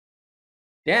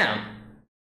 Damn.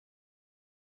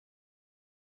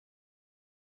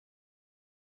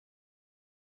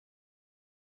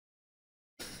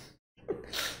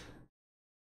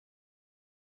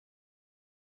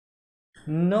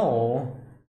 No.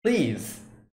 Please.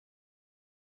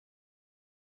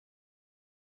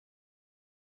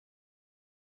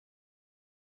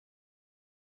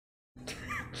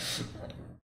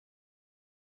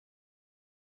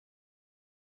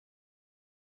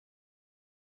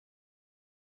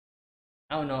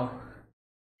 Oh no.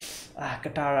 Ah,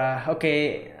 Katara.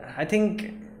 Okay, I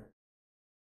think.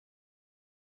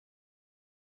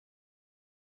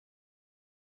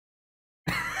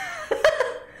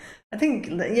 I think,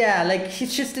 yeah, like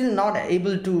she's still not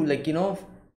able to, like,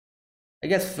 I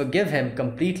guess forgive him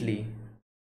completely.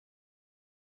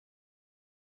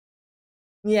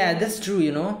 Yeah, that's true,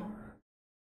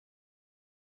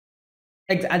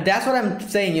 That's what I'm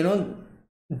saying,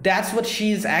 That's what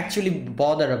she's actually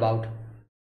bothered about.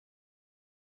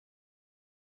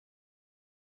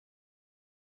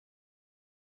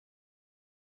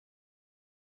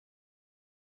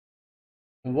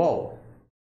 Whoa.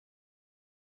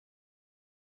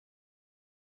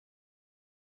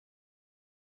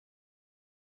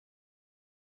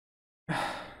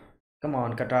 Come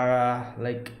on, Katara.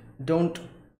 Like, don't.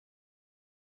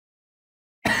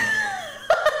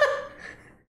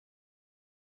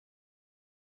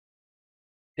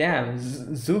 Damn,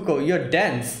 Zuko, you're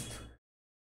dense.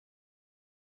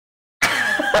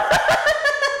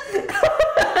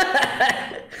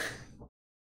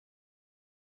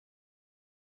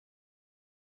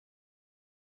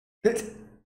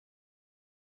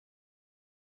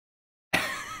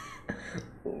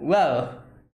 Well,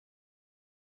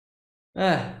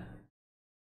 uh,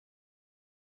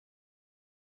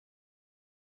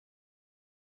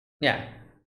 yeah.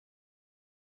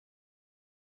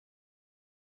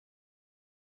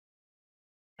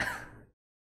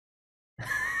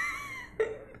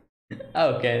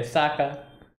 Okay, Saka.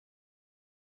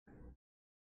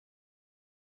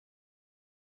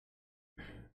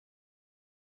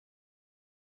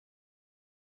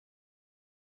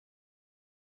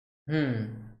 Hmm.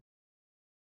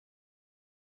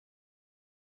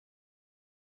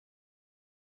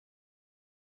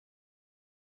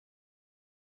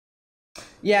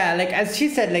 Yeah, like as she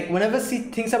said, like whenever she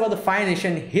thinks about the Fire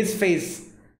Nation, his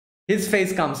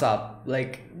face comes up.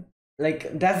 Like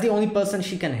that's the only person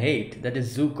she can hate. That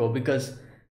is Zuko because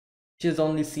she's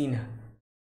only seen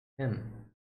him.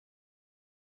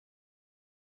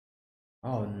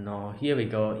 Oh no, here we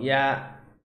go. Yeah,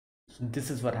 this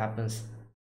is what happens.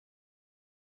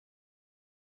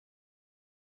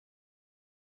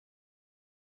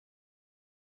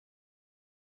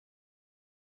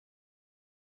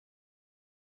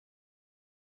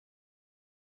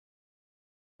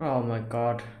 Oh my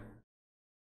god.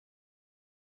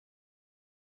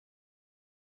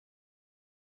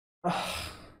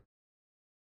 Oh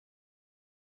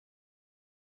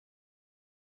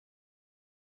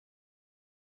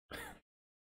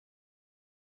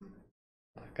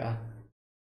my god.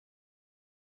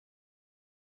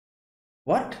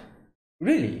 What?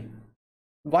 Really?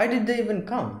 Why did they even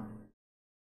come?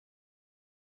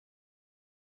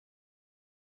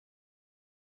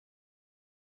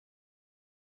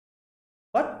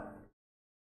 What?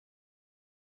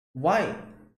 Why?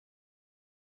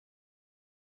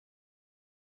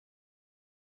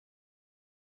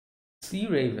 Sea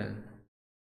Raven.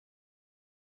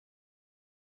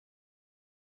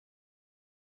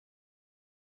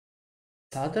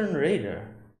 Southern Raider.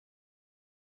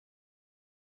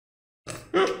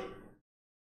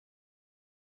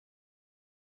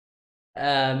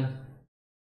 Um,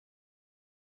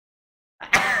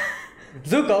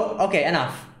 Zuko, okay,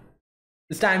 enough.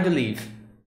 It's time to leave.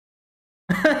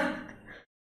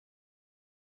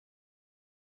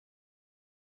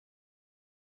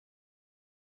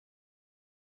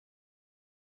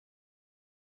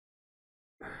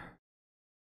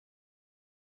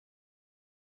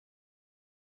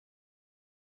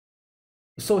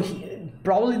 So he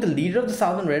probably the leader of the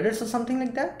Southern Raiders or something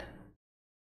like that?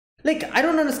 Like I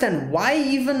don't understand why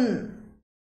even.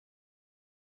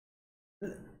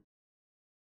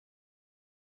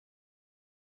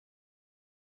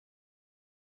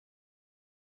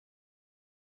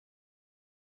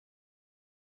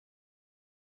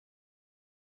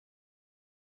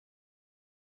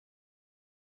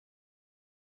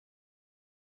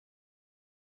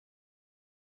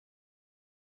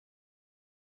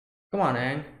 Come on,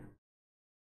 Aang.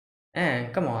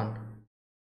 Aang, come on.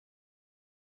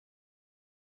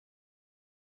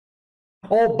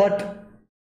 Oh, but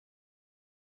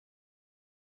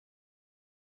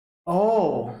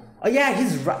oh, oh yeah,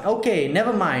 he's right. Okay,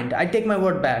 never mind. I take my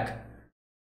word back.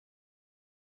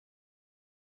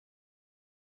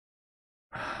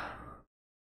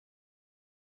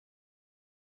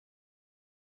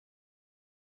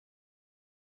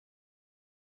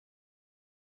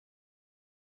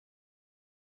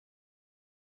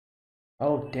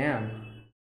 Oh damn.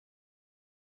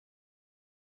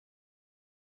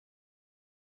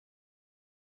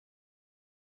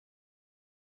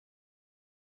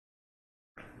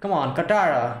 Come on,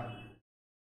 Katara.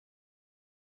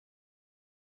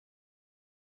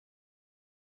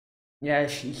 Yeah,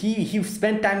 he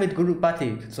spent time with Guru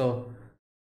Patik, so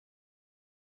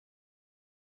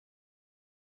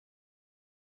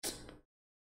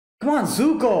come on,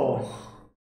 Zuko.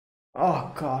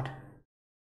 Oh god.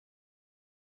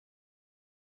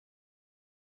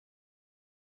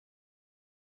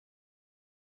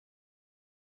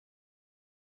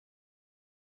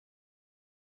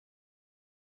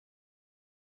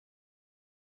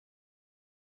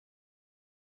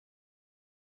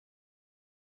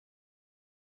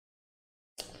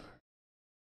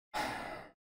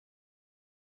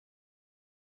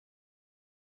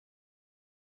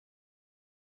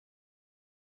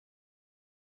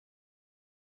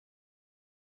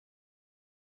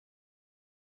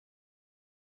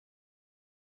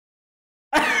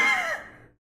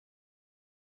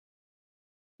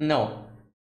 No.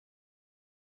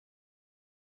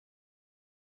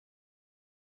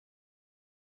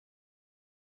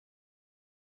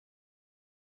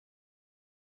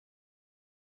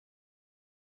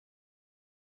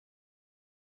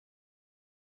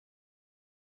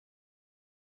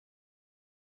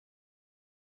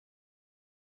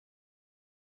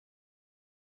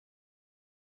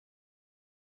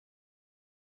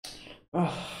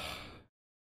 Oh.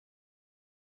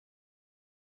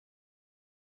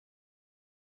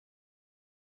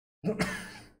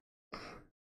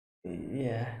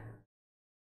 Yeah.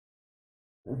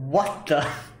 What the?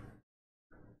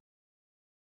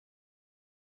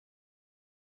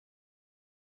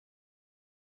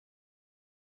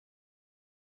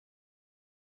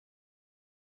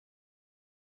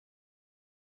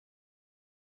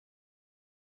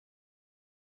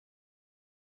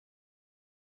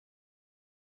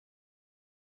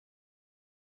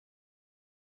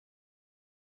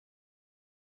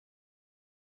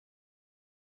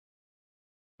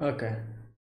 Okay.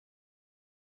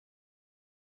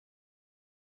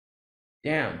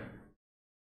 Damn.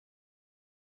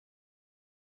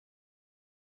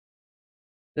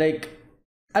 Like,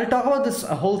 I'll talk about this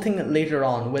whole thing later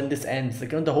on when this ends. Like,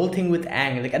 the whole thing with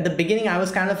Aang. Like, at the beginning, I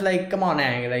was kind of like, come on,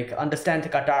 Aang, like, understand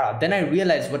Katara. Then I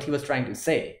realized what he was trying to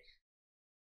say.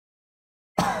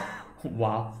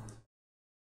 Wow.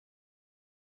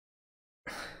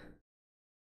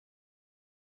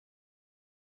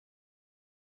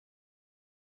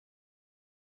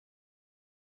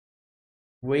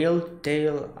 Whale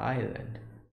Tail Island.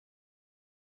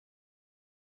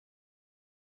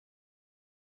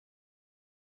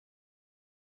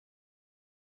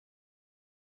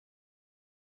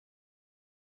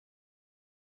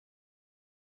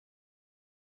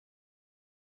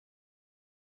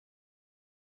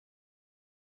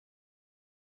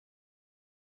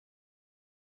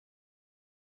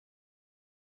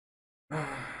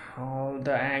 Oh,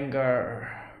 the anger.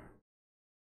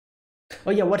 Oh,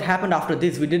 yeah, what happened after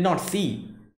this? We did not see.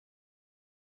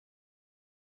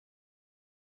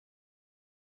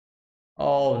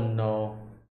 Oh, no.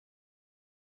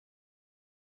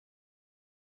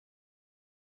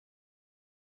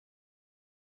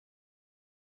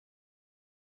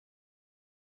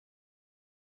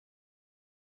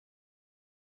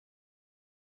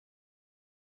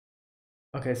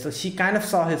 Okay, so she kind of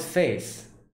saw his face.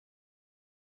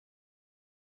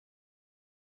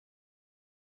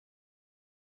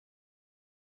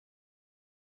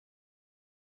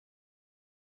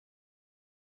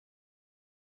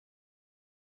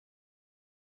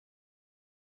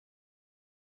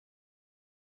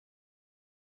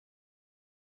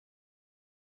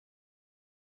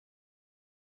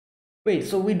 Wait,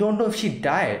 so we don't know if she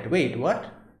died. Wait, what?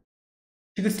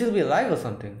 She could still be alive or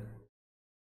something.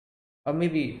 Or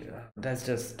maybe that's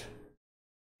just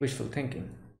wishful thinking.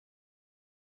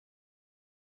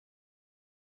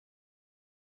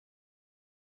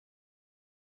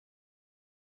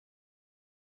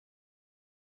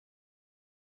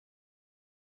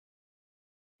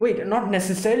 Wait, not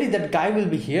necessarily that guy will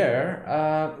be here,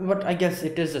 but I guess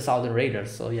it is the Southern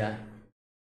Raiders, so yeah.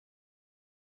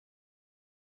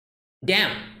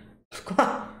 Damn!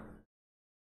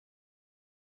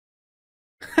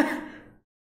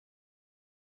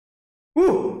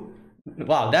 Woo!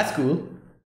 Wow, that's cool.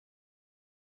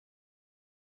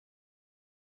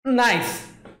 Nice!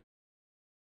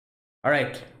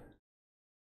 Alright.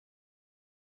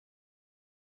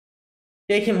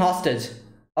 Take him hostage.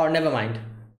 Or never mind.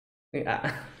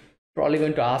 Yeah. Probably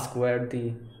going to ask where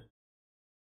the...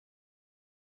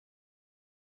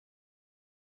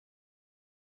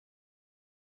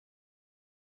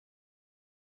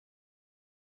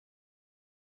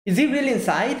 Is he really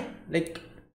inside? Like,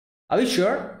 are we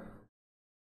sure?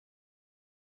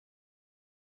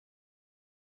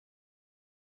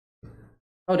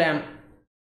 Oh, damn.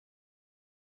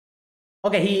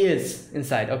 Okay, he is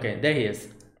inside. Okay, there he is.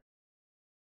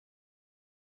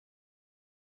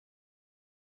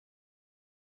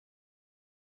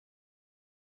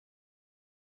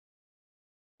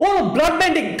 Oh,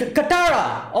 bloodbending!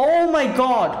 Katara! Oh my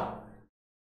god!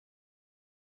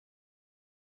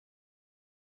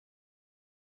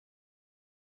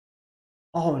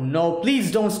 Oh no, please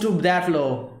don't stoop that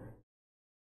low.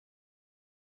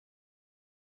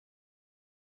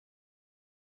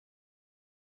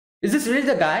 Is this really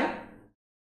the guy?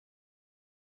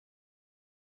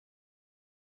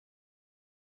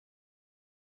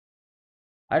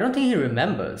 I don't think he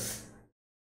remembers.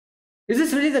 Is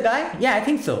this really the guy? Yeah, I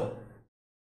think so.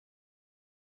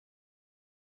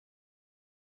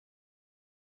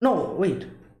 No, wait.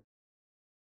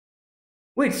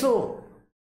 Wait, so...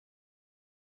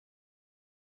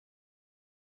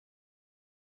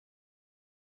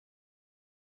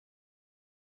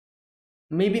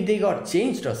 Maybe they got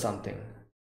changed or something.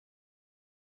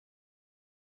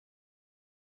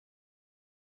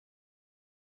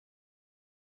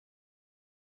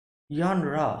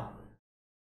 Yanra.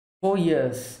 4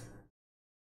 years.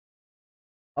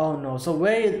 Oh no, so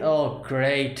where is... Oh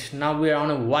great, now we're on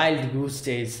a wild goose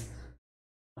chase.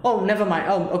 Oh, never mind.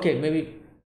 Oh, okay, maybe...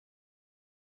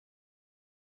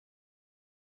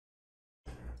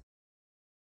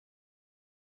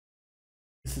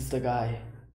 This is the guy.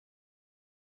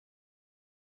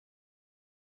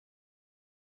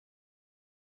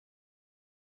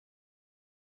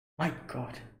 My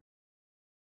God.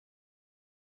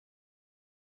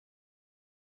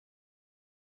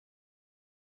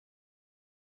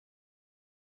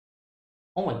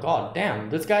 Oh my God, damn,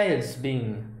 this guy is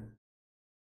being...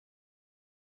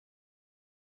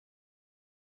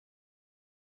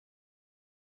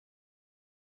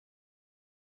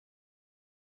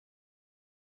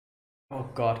 Oh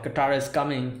God, Katara is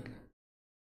coming.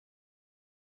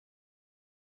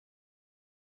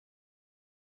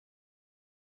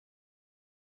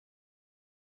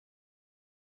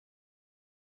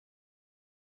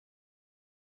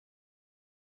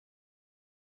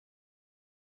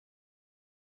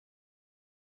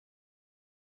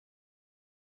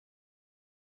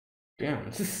 Damn,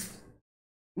 this is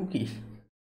spooky.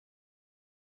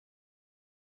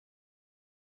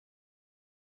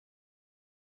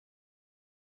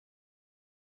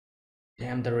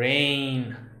 Damn, the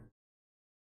rain.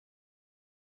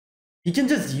 He can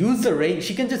just use the rain.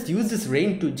 She can just use this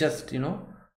rain to just, you know.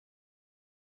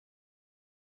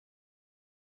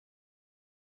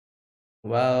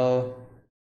 Well.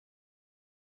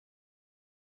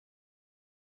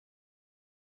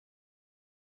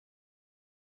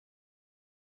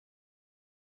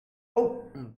 Oh.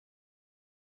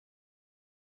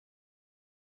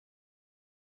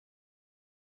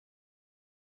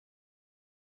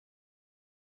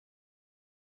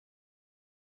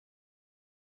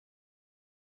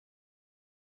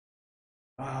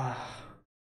 Ah.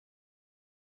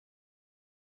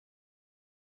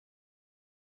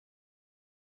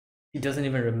 He doesn't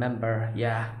even remember.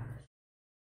 Yeah.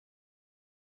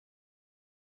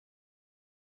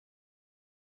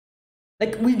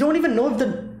 Like we don't even know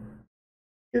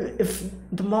if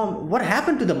the mom, what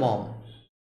happened to the mom?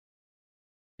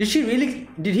 Did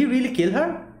he really kill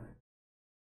her?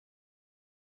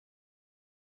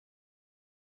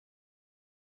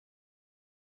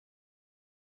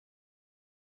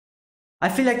 I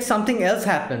feel like something else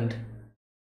happened.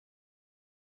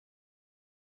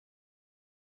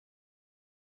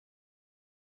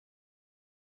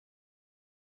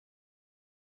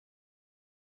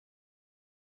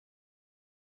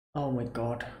 Oh my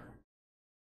God.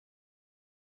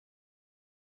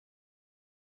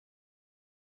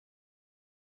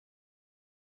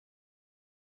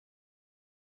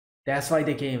 That's why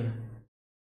they came.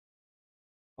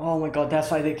 Oh my God,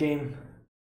 that's why they came.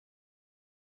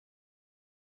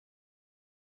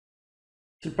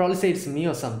 She'll probably say it's me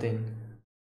or something.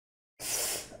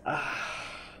 Ah.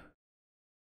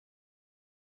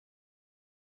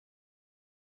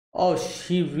 Oh,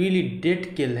 she really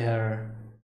did kill her.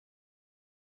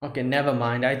 Okay, never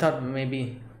mind. I thought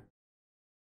maybe...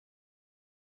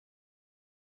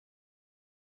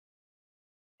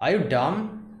 Are you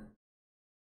dumb?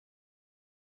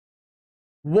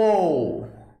 Whoa.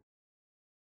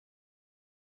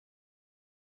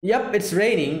 Yep, it's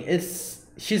raining.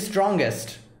 She's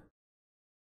strongest.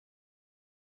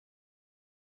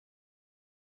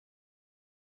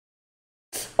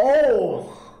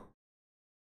 Oh.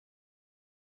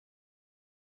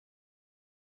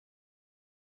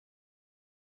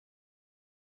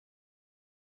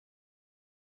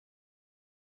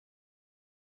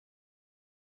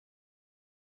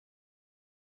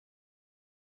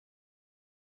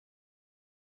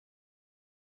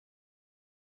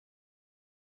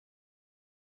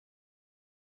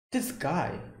 This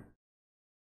guy.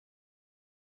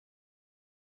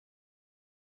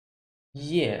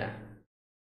 Yeah.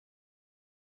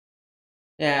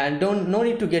 Yeah, and don't no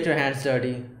need to get your hands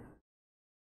dirty.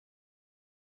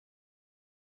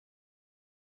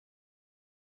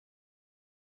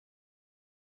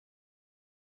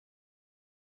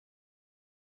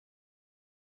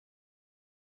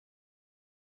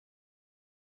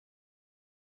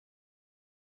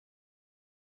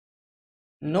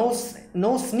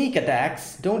 No sneak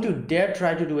attacks. Don't you dare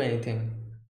try to do anything.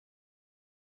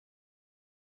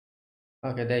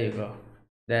 Okay, there you go.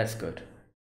 That's good.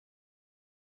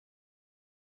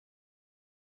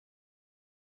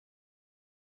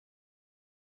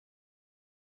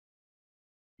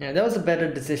 Yeah, that was a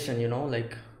better decision, you know,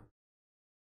 like...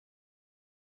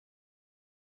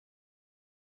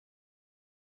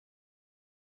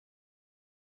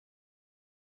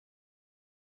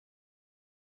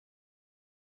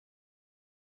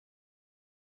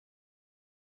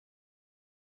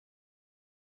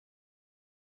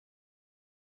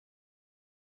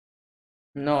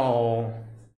 No.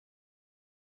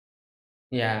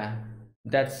 Yeah.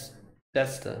 That's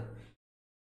that's the...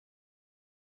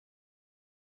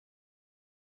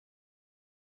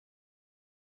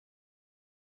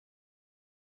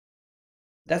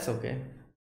 That's okay.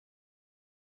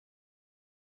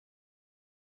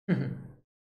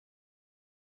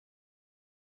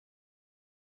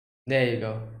 There you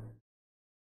go.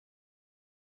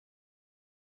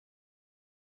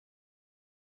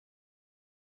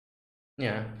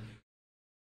 Yeah,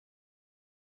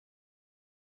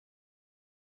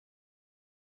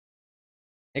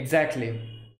 exactly.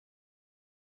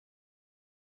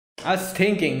 I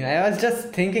was just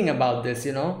thinking about this,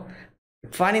 you know.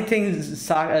 Funny thing is,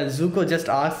 Zuko just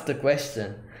asked the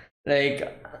question.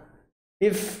 Like,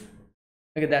 if,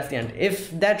 okay, that's the end.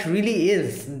 If that really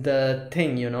is the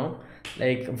thing, you know,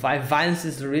 like, violence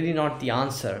is really not the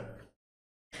answer,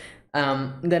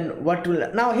 then what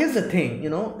will. Now, here's the thing,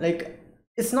 you know, like,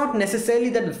 it's not necessarily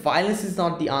that violence is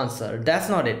not the answer. That's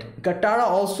not it. Katara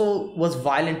also was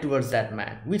violent towards that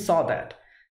man. We saw that.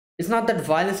 It's not that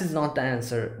violence is not the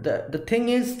answer. The thing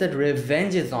is that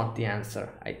revenge is not the answer,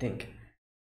 I think.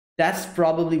 That's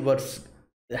probably what's,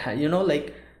 you know,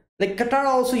 like Katara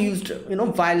also used, you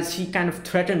know, violence. She kind of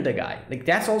threatened the guy. Like,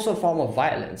 that's also a form of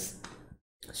violence.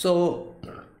 So,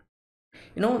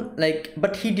 you know, like,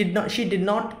 but she did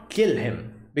not kill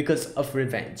him because of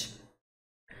revenge.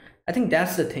 I think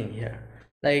that's the thing here.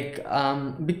 Like,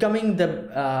 becoming the,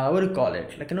 what do you call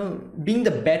it, like, you know, being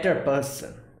the better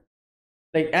person.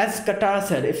 Like, as Katara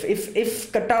said,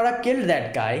 if Katara killed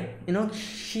that guy, you know,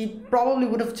 she probably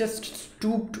would have just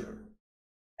stooped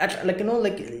at, like, you know,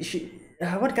 like, she,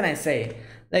 what can I say,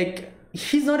 like,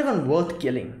 he's not even worth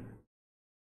killing.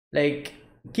 Like,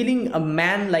 killing a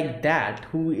man like that,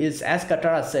 who is, as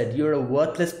Katara said, you're a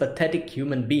worthless, pathetic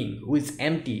human being who is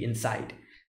empty inside.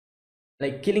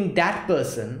 Like, killing that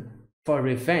person for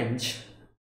revenge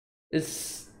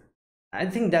is, I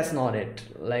think that's not it.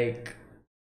 Like,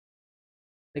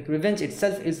 revenge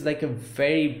itself is like a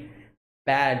very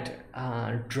bad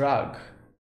drug.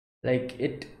 Like,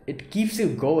 it keeps you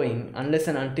going unless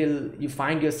and until you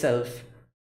find yourself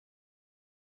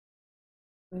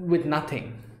with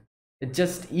nothing. It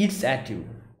just eats at you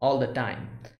all the time.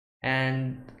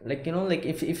 And, like, you know, like,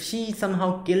 if she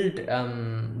somehow killed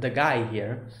the guy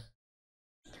here,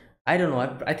 I don't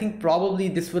know, I think probably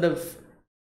this would have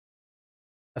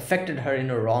affected her in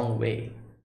a wrong way,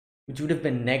 which would have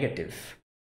been negative.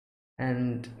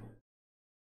 And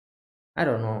I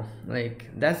don't know,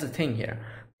 like, that's the thing here.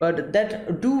 But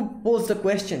that do pose the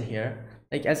question here,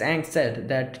 like, as Ang said,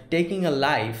 that taking a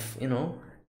life, you know,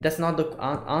 that's not the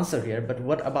answer here. But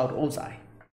what about Ozai?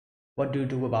 What do you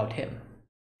do about him?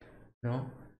 You know,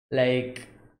 like,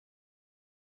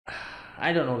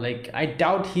 I don't know, like, I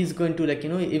doubt he's going to, like, you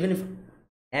know, even if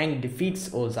Ang defeats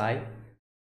Ozai,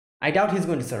 I doubt he's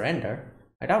going to surrender.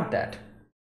 I doubt that.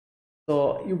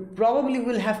 So you probably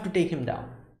will have to take him down.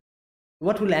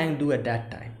 What will Ang do at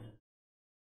that time?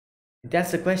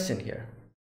 That's the question here,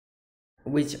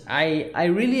 which I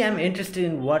really am interested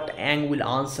in what Ang will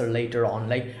answer later on.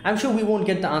 Like, I'm sure we won't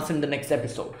get the answer in the next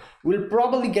episode. We'll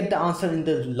probably get the answer in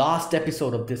the last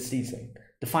episode of this season,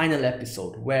 the final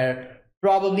episode, where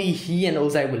probably he and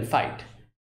Ozai will fight.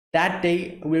 That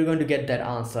day we're going to get that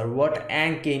answer, what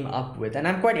Ang came up with. And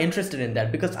I'm quite interested in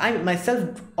that, because I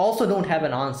myself also don't have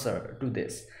an answer to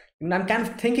this. And I'm kind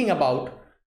of thinking about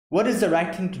what is the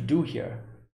right thing to do here,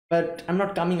 but I'm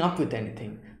not coming up with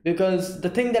anything, because the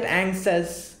thing that Ang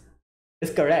says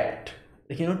is correct.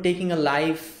 Like, you know, taking a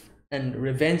life and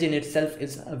revenge in itself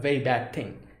is a very bad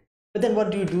thing. But then what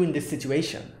do you do in this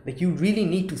situation? Like, you really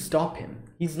need to stop him.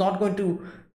 He's not going to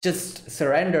just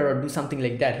surrender or do something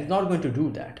like that. He's not going to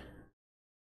do that.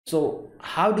 So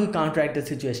how do you counteract the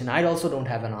situation? I also don't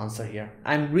have an answer here.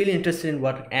 I'm really interested in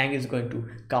what Ang is going to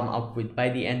come up with by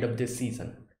the end of this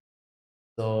season.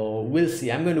 So we'll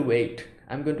see. I'm going to wait.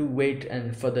 I'm going to wait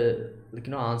and for the, like,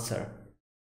 you know, answer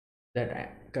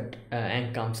that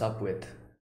Ang comes up with.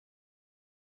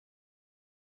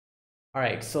 All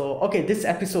right. So okay, this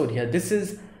episode here. This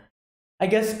is, I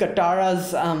guess,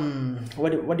 Katara's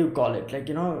what do you call it? Like,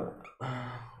 you know,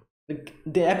 like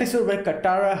the episode where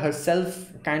Katara herself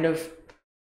kind of,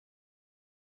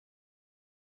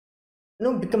 you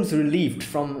know, becomes relieved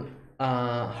from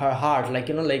her heart. Like,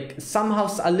 you know, like, somehow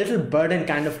a little burden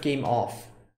kind of came off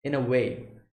in a way.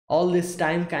 All this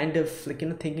time, kind of, like, you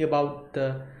know, thinking about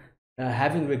the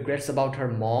having regrets about her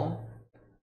mom,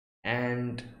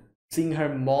 and seeing her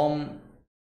mom,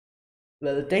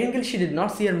 well, technically she did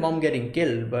not see her mom getting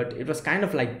killed, but it was kind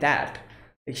of like that.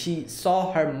 Like, she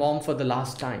saw her mom for the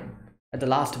last time at the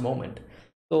last moment.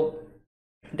 So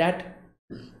that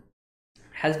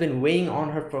has been weighing on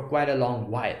her for quite a long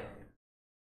while.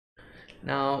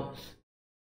 Now,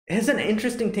 here's an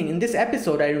interesting thing. In this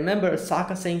episode, I remember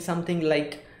Sokka saying something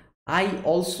like, I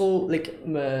also, like,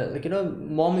 you know,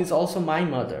 mom is also my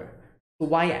mother. So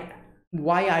why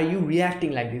are you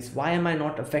reacting like this? Why am I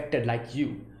not affected like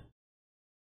you?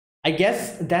 I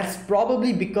guess that's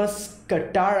probably because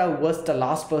Katara was the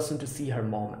last person to see her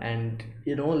mom, and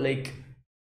like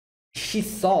she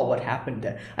saw what happened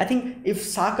there. I think if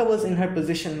Sokka was in her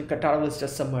position, Katara was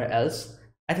just somewhere else,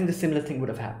 I think the similar thing would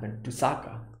have happened to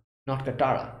Sokka, not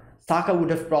Katara. Sokka would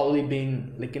have probably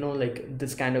been like like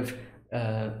this kind of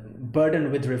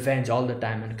burdened with revenge all the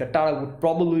time, and Katara would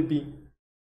probably be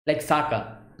like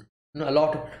Sokka, a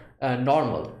lot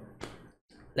normal.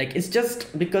 Like it's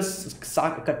just because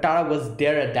Katara was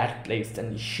there at that place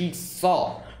and she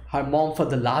saw her mom for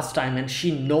the last time, and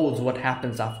she knows what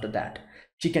happens after that.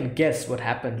 She can guess what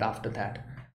happened after that.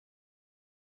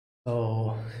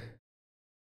 So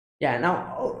yeah,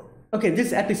 now okay,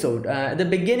 this episode, at the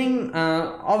beginning,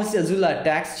 obviously Azula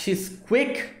attacks. She's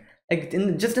quick. Like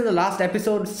just in the last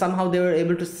episode, somehow they were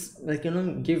able to like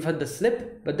give her the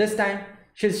slip, but this time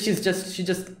she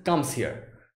just comes here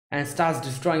and starts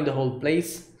destroying the whole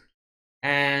place.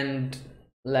 And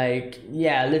like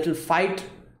yeah, a little fight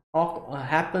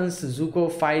happens.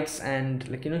 Zuko fights, and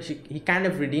like he kind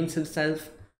of redeems himself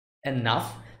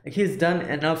enough. Like he's done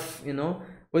enough,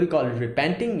 what do you call it,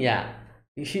 repenting. Yeah,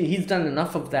 he's done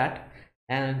enough of that,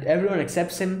 and everyone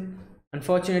accepts him.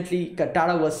 Unfortunately,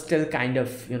 Katara was still kind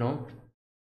of in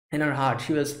her heart,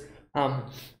 she was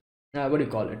what do you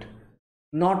call it,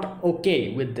 not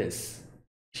okay with this.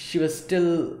 She was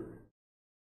still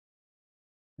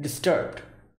disturbed.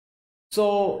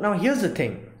 So now here's the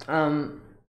thing,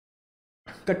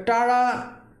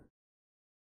 Katara,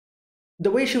 the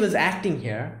way she was acting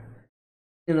here,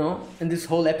 in this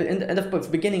whole in the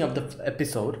beginning of the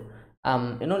episode,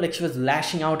 like she was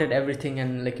lashing out at everything,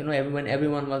 and like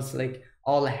everyone was like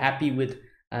all happy with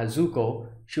Zuko.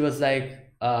 She was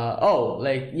like oh,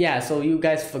 like yeah, so you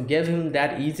guys forgive him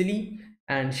that easily.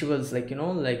 And she was like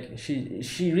like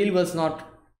she really was not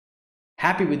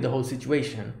happy with the whole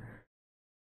situation.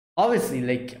 Obviously,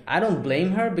 like I don't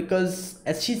blame her, because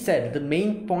as she said, the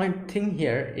main point thing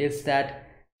here is that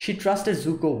she trusted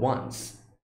Zuko once.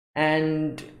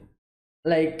 And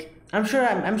like I'm sure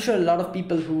a lot of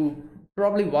people who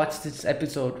probably watched this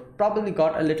episode probably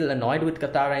got a little annoyed with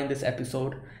Katara in this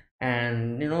episode.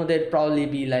 And they'd probably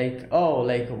be like, oh,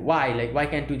 like why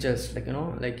can't you just like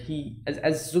like he,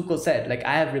 as Zuko said, like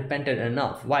I have repented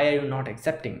enough, why are you not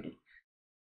accepting me?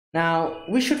 Now,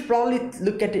 we should probably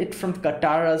look at it from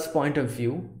Katara's point of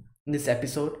view in this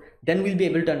episode. Then we'll be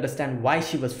able to understand why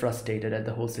she was frustrated at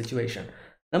the whole situation.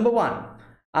 Number one,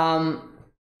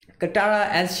 Katara,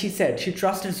 as she said, she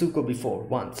trusted Zuko before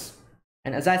once.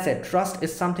 And as I said, trust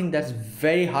is something that's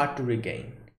very hard to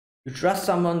regain. You trust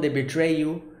someone, they betray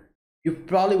you, you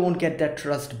probably won't get that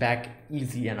trust back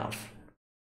easy enough.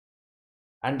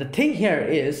 And the thing here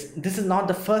is, this is not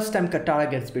the first time Katara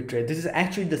gets betrayed. This is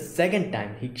actually the second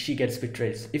time she gets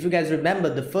betrayed. If you guys remember,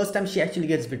 the first time she actually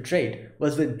gets betrayed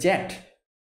was with Jet.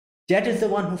 Jet is the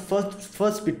one who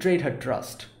first betrayed her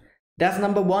trust. That's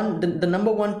number one. The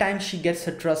number one time she gets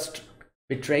her trust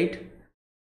betrayed.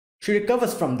 She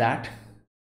recovers from that.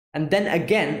 And then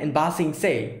again, in Ba Sing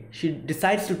Se, she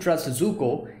decides to trust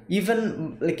Zuko,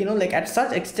 even like like at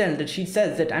such extent that she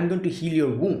says that I'm going to heal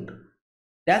your wound.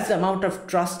 That's the amount of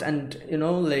trust and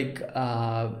like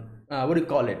what do you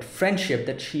call it, friendship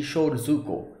that she showed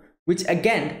Zuko, which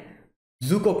again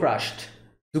Zuko crushed,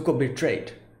 Zuko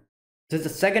betrayed. This is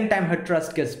the second time her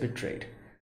trust gets betrayed.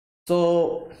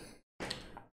 So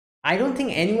I don't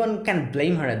think anyone can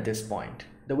blame her at this point,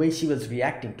 the way she was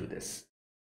reacting to this.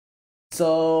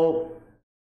 So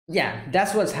yeah,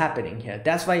 that's what's happening here.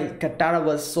 That's why Katara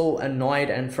was so annoyed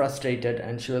and frustrated,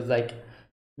 and she was like,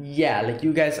 yeah, like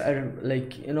you guys are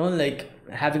like like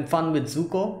having fun with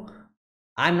Zuko,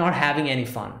 I'm not having any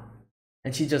fun.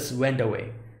 And she just went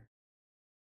away.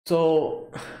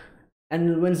 So,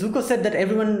 and when Zuko said that,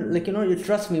 everyone like you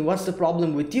trust me, what's the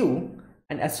problem with you?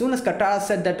 And as soon as Katara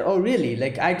said that, oh really,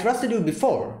 like I trusted you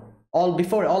before,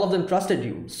 all of them trusted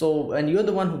you, so, and you're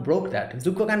the one who broke that,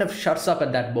 Zuko kind of shuts up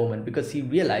at that moment, because he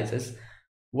realizes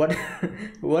what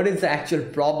what is the actual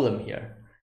problem here.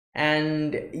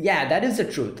 And yeah, that is the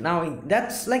truth. Now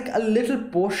that's like a little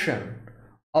portion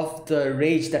of the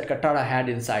rage that Katara had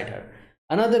inside her.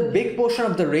 Another big portion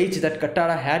of the rage that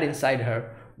Katara had inside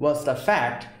her was the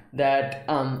fact that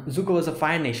Zuko was a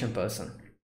Fire Nation person.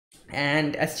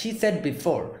 And as she said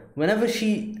before, whenever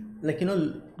she like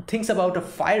thinks about a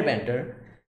firebender,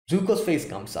 Zuko's face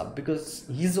comes up, because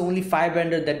he's the only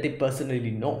firebender that they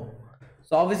personally know.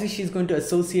 So obviously she's going to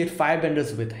associate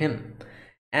firebenders with him.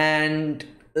 And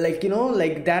like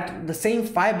like that, the same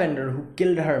firebender who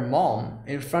killed her mom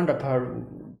in front of her,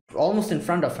 almost in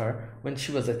front of her when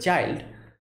she was a child,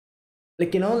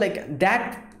 like like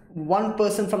that one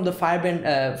person from the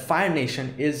Fire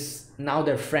Nation is now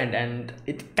their friend, and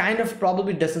it kind of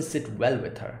probably doesn't sit well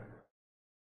with her.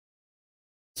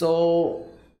 So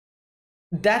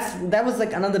that was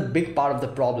like another big part of the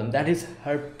problem. That is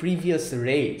her previous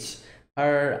rage,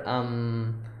 her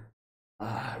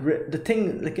the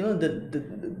thing, like, you know,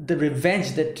 the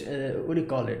revenge that what do you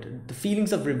call it, the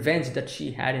feelings of revenge that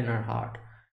she had in her heart.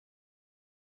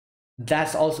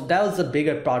 That was a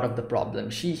bigger part of the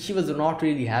problem. She was not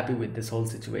really happy with this whole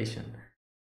situation,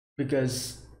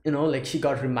 because, you know, like, she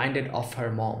got reminded of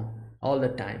her mom all the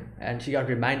time, and she got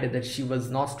reminded that she was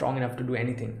not strong enough to do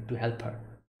anything to help her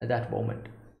at that moment.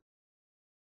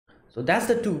 So that's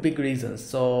the two big reasons.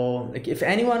 So, like, if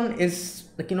anyone is,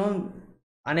 like, you know,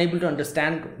 unable to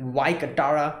understand why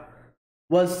Katara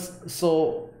was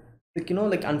so, like, you know,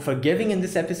 like, unforgiving in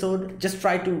this episode, just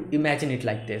try to imagine it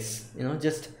like this. You know,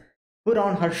 just put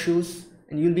on her shoes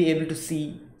and you'll be able to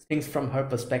see things from her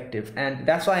perspective. And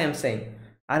that's why I'm saying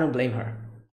I don't blame her.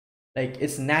 Like,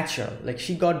 it's natural. Like,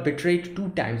 she got betrayed 2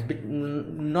 times, but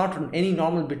not any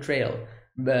normal betrayal,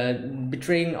 but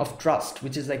betraying of trust,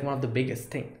 which is like one of the biggest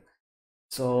thing.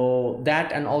 So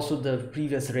that, and also the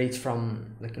previous rage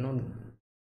from, like, you know,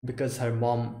 because her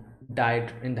mom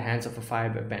died in the hands of a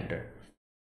firebender.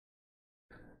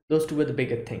 Those two were the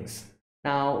bigger things.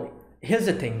 Now here's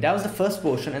the thing, that was the first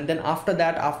portion, and then after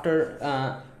that,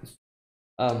 after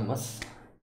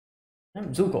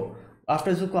Zuko,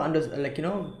 after Zuko like, you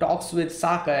know, talks with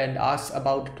Sokka and asks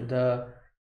about the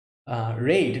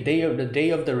raid, the day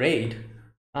of the raid,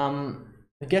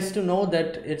 gets to know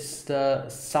that it's the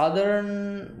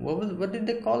southern, what did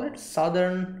they call it,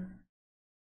 southern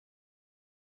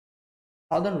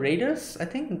raiders, I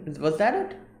think, was that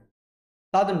it?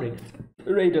 Southern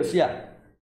raiders, yeah.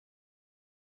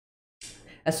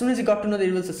 As soon as he got to know that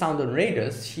it was the Southern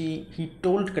Raiders, he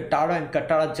told Katara, and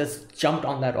Katara just jumped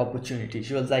on that opportunity.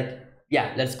 She was like,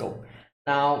 yeah, let's go.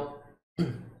 Now,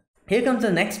 here comes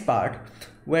the next part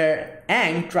where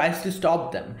Aang tries to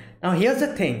stop them. Now, here's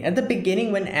the thing. At the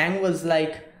beginning, when Aang was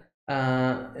like,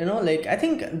 you know, like, I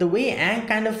think the way Aang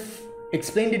kind of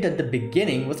explained it at the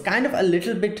beginning was kind of a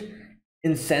little bit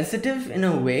insensitive in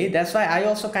a way. That's why I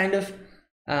also kind of,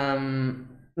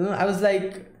 you know,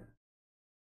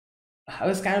 I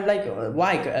was kind of like,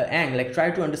 why, Aang? Like,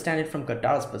 try to understand it from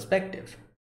Katara's perspective.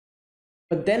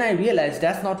 But then I realized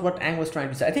that's not what Aang was trying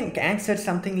to say. I think Aang said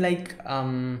something like,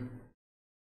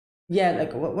 yeah,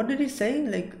 like, what did he say?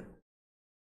 Like,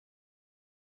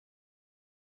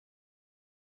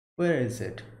 where is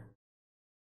it?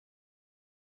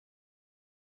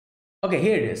 Okay,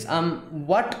 here it is.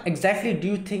 What exactly do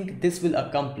you think this will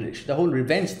accomplish? The whole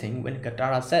revenge thing, when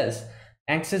Katara says,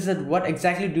 Aang says that, what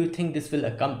exactly do you think this will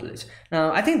accomplish?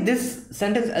 Now, I think this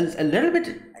sentence is a little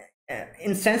bit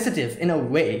insensitive in a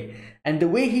way, and the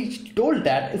way he told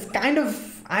that is kind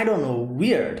of, I don't know,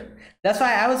 weird. That's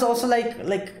why I was also like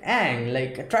Aang,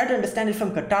 like, try to understand it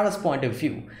from Katara's point of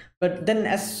view. But then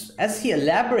as he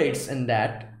elaborates in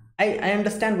that, I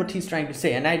understand what he's trying to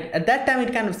say, and at that time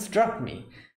it kind of struck me.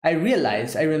 I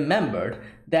remembered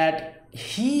that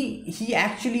he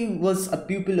actually was a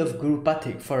pupil of Guru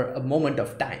Pathik for a moment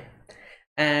of time,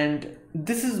 and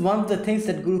this is one of the things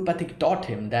that Guru Pathik taught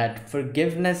him, that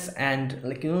forgiveness and,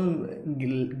 like, you know,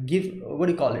 give, what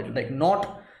do you call it, like,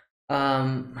 not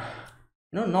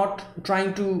you know, not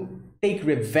trying to take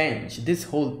revenge, this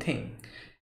whole thing.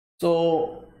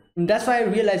 So that's why I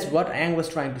realized what Aang was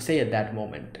trying to say at that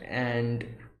moment. And,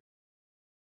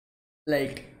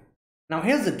 like, now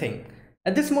here's the thing.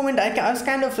 At this moment, I was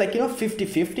kind of like, you know,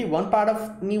 50-50. One part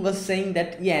of me was saying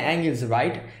that, yeah, Aang is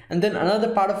right. And then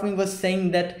another part of me was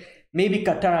saying that maybe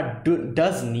Katara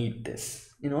does need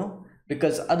this, you know,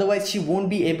 because otherwise she won't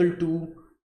be able to,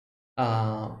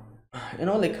 you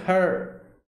know, like,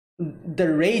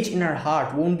 the rage in her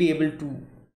heart won't be able to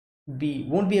be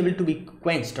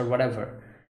quenched or whatever.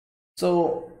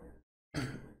 So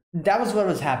that was what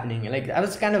was happening. Like, I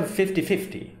was kind of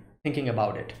 50-50 thinking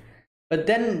about it. But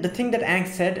then the thing that Aang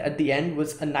said at the end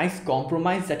was a nice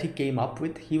compromise that he came up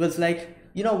with. He was like,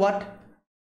 you know what?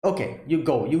 Okay, you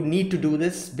go. You need to do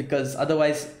this, because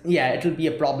otherwise, yeah, it'll be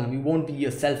a problem. You won't be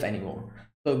yourself anymore.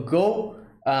 So go,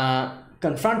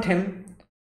 confront him,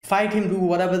 fight him, do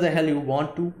whatever the hell you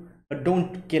want to, but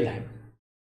don't kill him.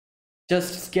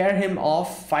 Just scare him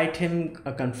off, fight him,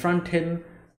 confront him,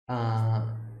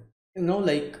 you know,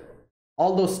 like,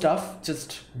 all those stuff,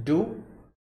 just do.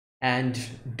 And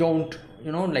don't,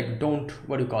 you know, like, don't,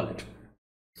 what do you call it,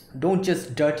 don't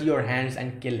just dirty your hands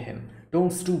and kill him.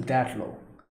 Don't stoop that low.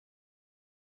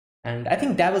 And I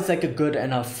think that was like a good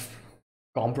enough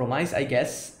compromise, I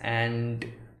guess. And,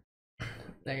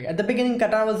 like, at the beginning,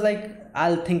 Katara was like,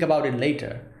 I'll think about it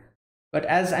later. But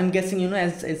as I'm guessing,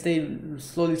 as they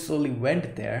slowly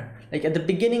went there, like at the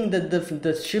beginning,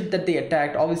 the ship that they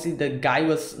attacked, obviously the guy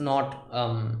was not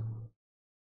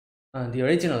the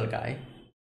original guy.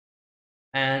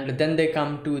 And then they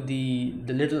come to the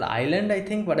little island, I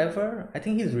think, whatever. I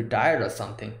think he's retired or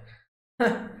something.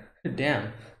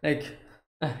 Damn. Like,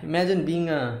 imagine being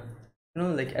a,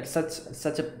 like at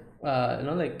such a,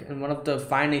 like in one of the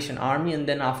Fire Nation army, and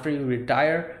then after you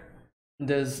retire,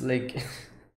 there's like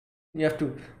you have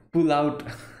to pull out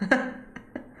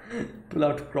pull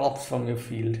out crops from your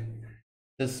field.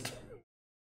 Just,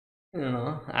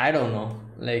 I don't know,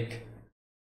 like,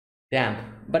 damn.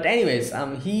 But anyways,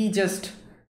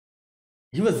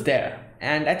 he was there,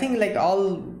 and I think like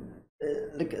all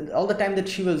the time that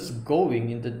she was going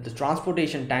in the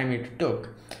transportation time it took,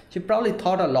 she probably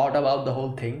thought a lot about the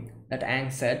whole thing that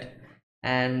Aang said.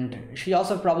 And she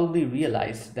also probably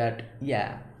realized that,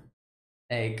 yeah,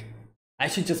 like, I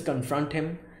should just confront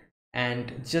him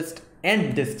and just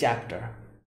end this chapter.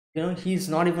 He's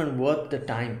not even worth the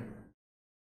time.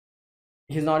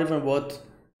 He's not even worth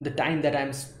the time that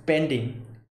I'm spending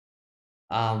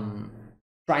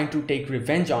trying to take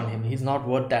revenge on him. He's not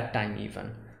worth that time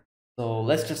even. So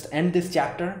let's just end this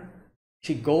chapter.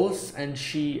 She goes and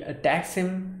she attacks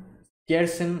him,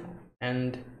 scares him,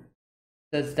 and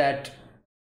says that.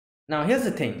 Now here's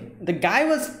the thing. The guy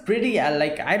was pretty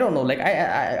like, I don't know, like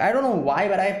I don't know why,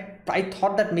 but I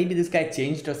thought that maybe this guy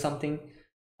changed or something.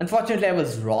 Unfortunately, I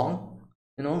was wrong.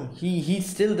 He's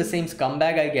still the same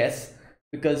scumbag, I guess,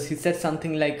 because he said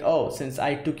something like, "Oh, since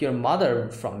I took your mother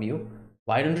from you,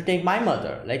 why don't you take my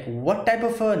mother?" Like, what type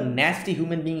of a nasty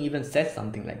human being even says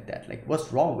something like that? Like,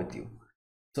 what's wrong with you?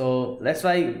 So that's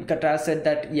why Katara said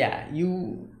that, yeah,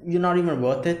 you're not even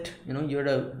worth it. You're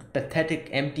a pathetic,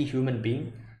 empty human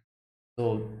being.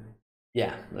 So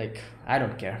yeah, like, I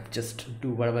don't care. Just do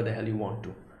whatever the hell you want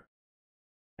to,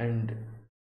 and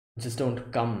just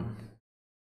don't come.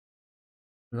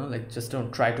 Like, just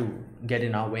don't try to get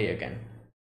in our way again.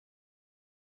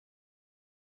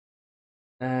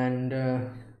 And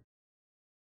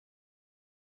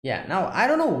yeah, now I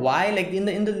don't know why, like in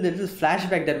the little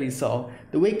flashback that we saw,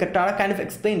 the way Katara kind of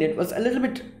explained it was a little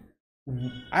bit,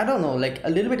 I don't know, like a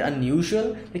little bit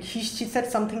unusual. Like she said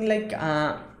something like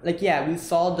yeah, we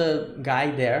saw the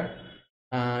guy there,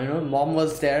 mom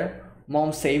was there,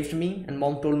 mom saved me, and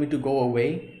mom told me to go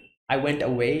away. I went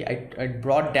away. I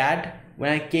brought dad.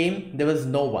 When I came, there was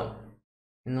no one.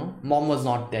 Mom was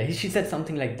not there. She said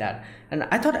something like that. And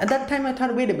I thought, at that time,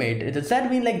 wait a minute, does that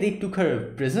mean like they took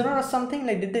her prisoner or something?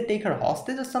 Like, did they take her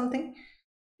hostage or something?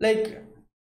 Like,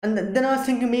 and then I was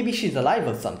thinking maybe she's alive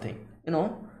or something,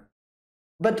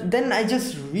 But then I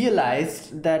just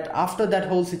realized that after that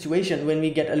whole situation, when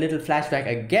we get a little flashback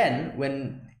again,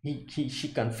 when she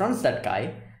confronts that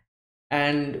guy,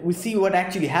 and we see what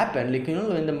actually happened, like,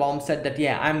 when the mom said that,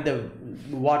 yeah, I'm the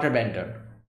waterbender,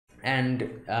 and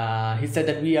he said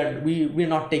that we're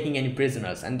not taking any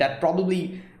prisoners, and that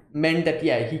probably meant that,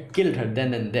 yeah, he killed her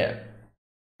then and there.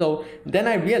 So then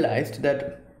I realized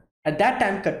that at that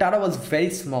time Katara was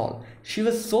very small. She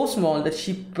was so small that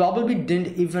she probably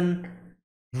didn't even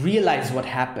realize what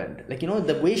happened. Like,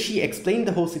 the way she explained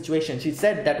the whole situation, she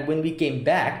said that when we came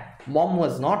back, mom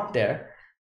was not there.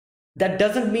 That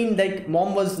doesn't mean like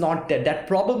mom was not dead. That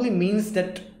probably means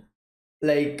that,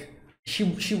 like,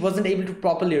 she wasn't able to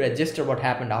properly register what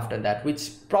happened after that,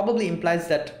 which probably implies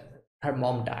that her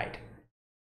mom died.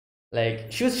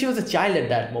 Like, she was a child at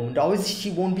that moment. Obviously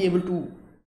she won't be able to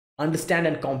understand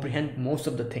and comprehend most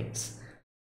of the things.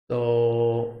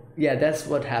 So yeah, that's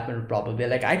what happened probably.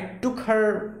 Like, I took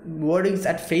her wordings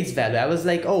at face value. I was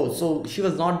like, oh, so she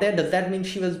was not there, does that mean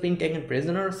she was being taken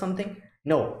prisoner or something?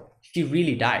 No, she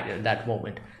really died at that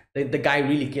moment. The guy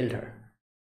really killed her.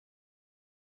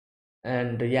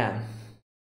 And yeah,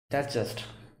 that's just,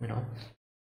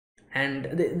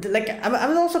 and like, I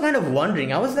was also kind of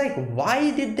wondering, I was like, why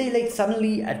did they like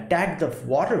suddenly attack the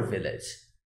water village?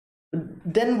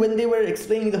 Then when they were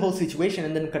explaining the whole situation,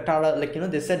 and then Katara, like,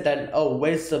 they said that, oh,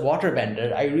 where's the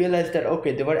waterbender, I realized that,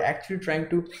 okay, they were actually trying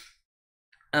to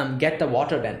get the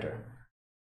waterbender.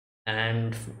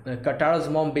 And Katara's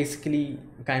mom basically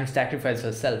kind of sacrificed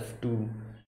herself to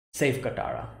save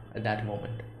Katara at that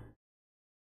moment.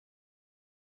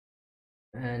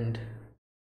 And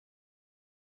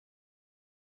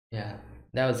yeah,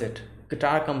 that was it.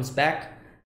 Katara comes back.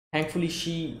 Thankfully,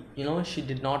 she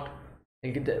did not,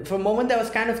 like, for a moment I was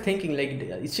kind of thinking, like,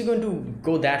 is she going to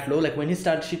go that low? Like, when she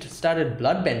started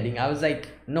bloodbending, I was like,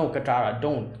 no, Katara,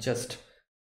 don't just,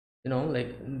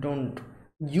 like, don't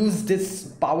use this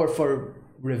power for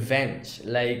revenge.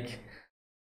 Like,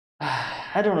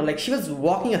 I don't know, like she was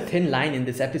walking a thin line in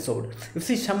this episode. If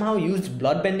she somehow used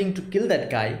bloodbending to kill that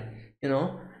guy, you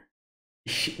know,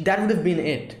 that would have been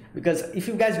it. Because if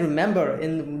you guys remember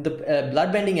in the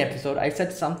bloodbending episode, I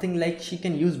said something like she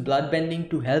can use bloodbending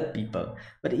to help people.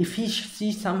 But if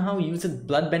she somehow uses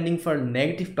bloodbending for a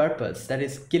negative purpose, that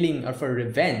is killing or for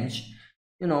revenge,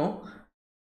 you know,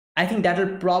 I think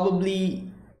that'll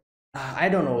probably, I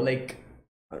don't know, like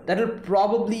that'll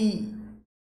probably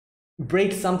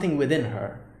break something within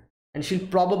her, and she'll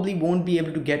probably won't be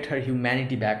able to get her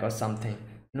humanity back or something.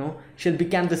 You know, she'll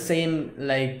become the same,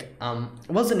 like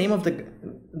what's the name of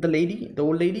the lady, the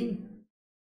old lady?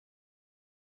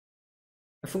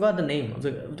 I forgot the name of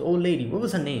the old lady. What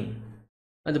was her name?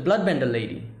 The bloodbender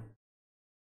lady.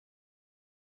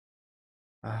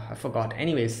 I forgot.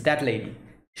 Anyways, that lady,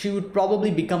 she would probably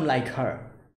become like her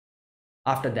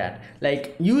after that,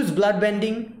 like use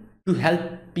bloodbending to help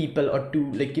people, or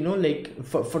to, like, you know, like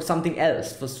for something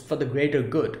else, for the greater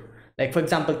good. Like for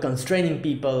example, constraining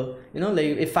people, you know, like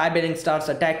if firebender starts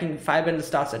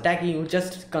attacking you,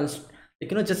 just like,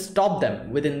 you know, just stop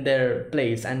them within their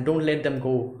place and don't let them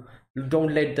go,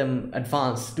 don't let them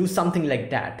advance, do something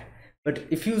like that. But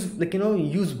if you, like, you know,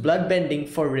 use bloodbending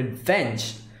for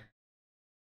revenge,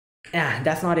 yeah,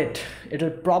 that's not it. It'll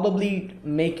probably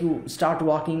make you start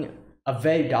walking a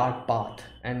very dark path,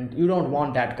 and you don't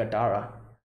want that, Katara.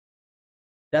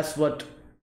 That's what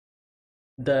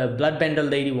the bloodbender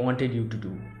lady wanted you to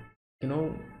do, you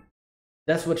know.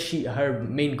 That's what her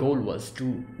main goal was,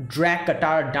 to drag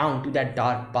Katara down to that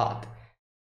dark path.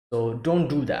 So don't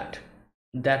do that.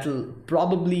 That'll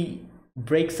probably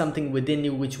break something within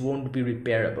you which won't be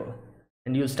repairable,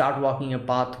 and you'll start walking a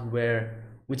path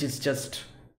which is just,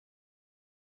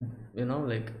 you know,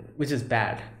 like, which is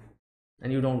bad,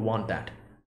 and you don't want that.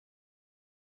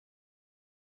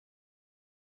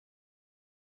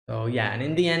 So yeah, and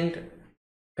in the end,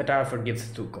 Katara forgives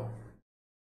Zuko.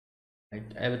 Right?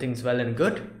 Everything's well and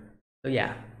good. So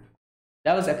yeah,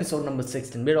 that was episode number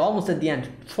 16. We're almost at the end.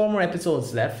 4 more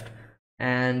episodes left,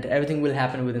 and everything will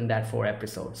happen within that 4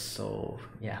 episodes. So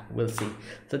yeah, we'll see.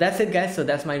 So that's it, guys. So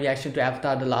that's my reaction to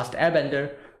Avatar: The Last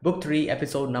Airbender, book 3,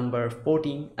 episode number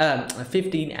 15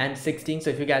 and 16. So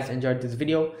if you guys enjoyed this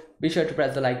video, be sure to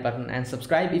press the like button and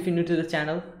subscribe if you're new to the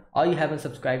channel, or you haven't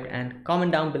subscribed, and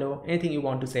comment down below anything you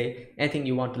want to say, anything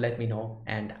you want to let me know,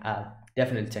 and I'll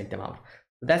definitely check them out.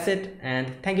 So that's it,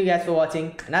 and thank you guys for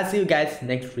watching, and I'll see you guys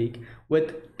next week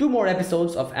with 2 more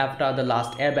episodes of Avatar: The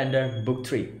Last Airbender, book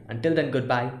 3. Until then,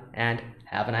 goodbye and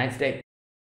have a nice day.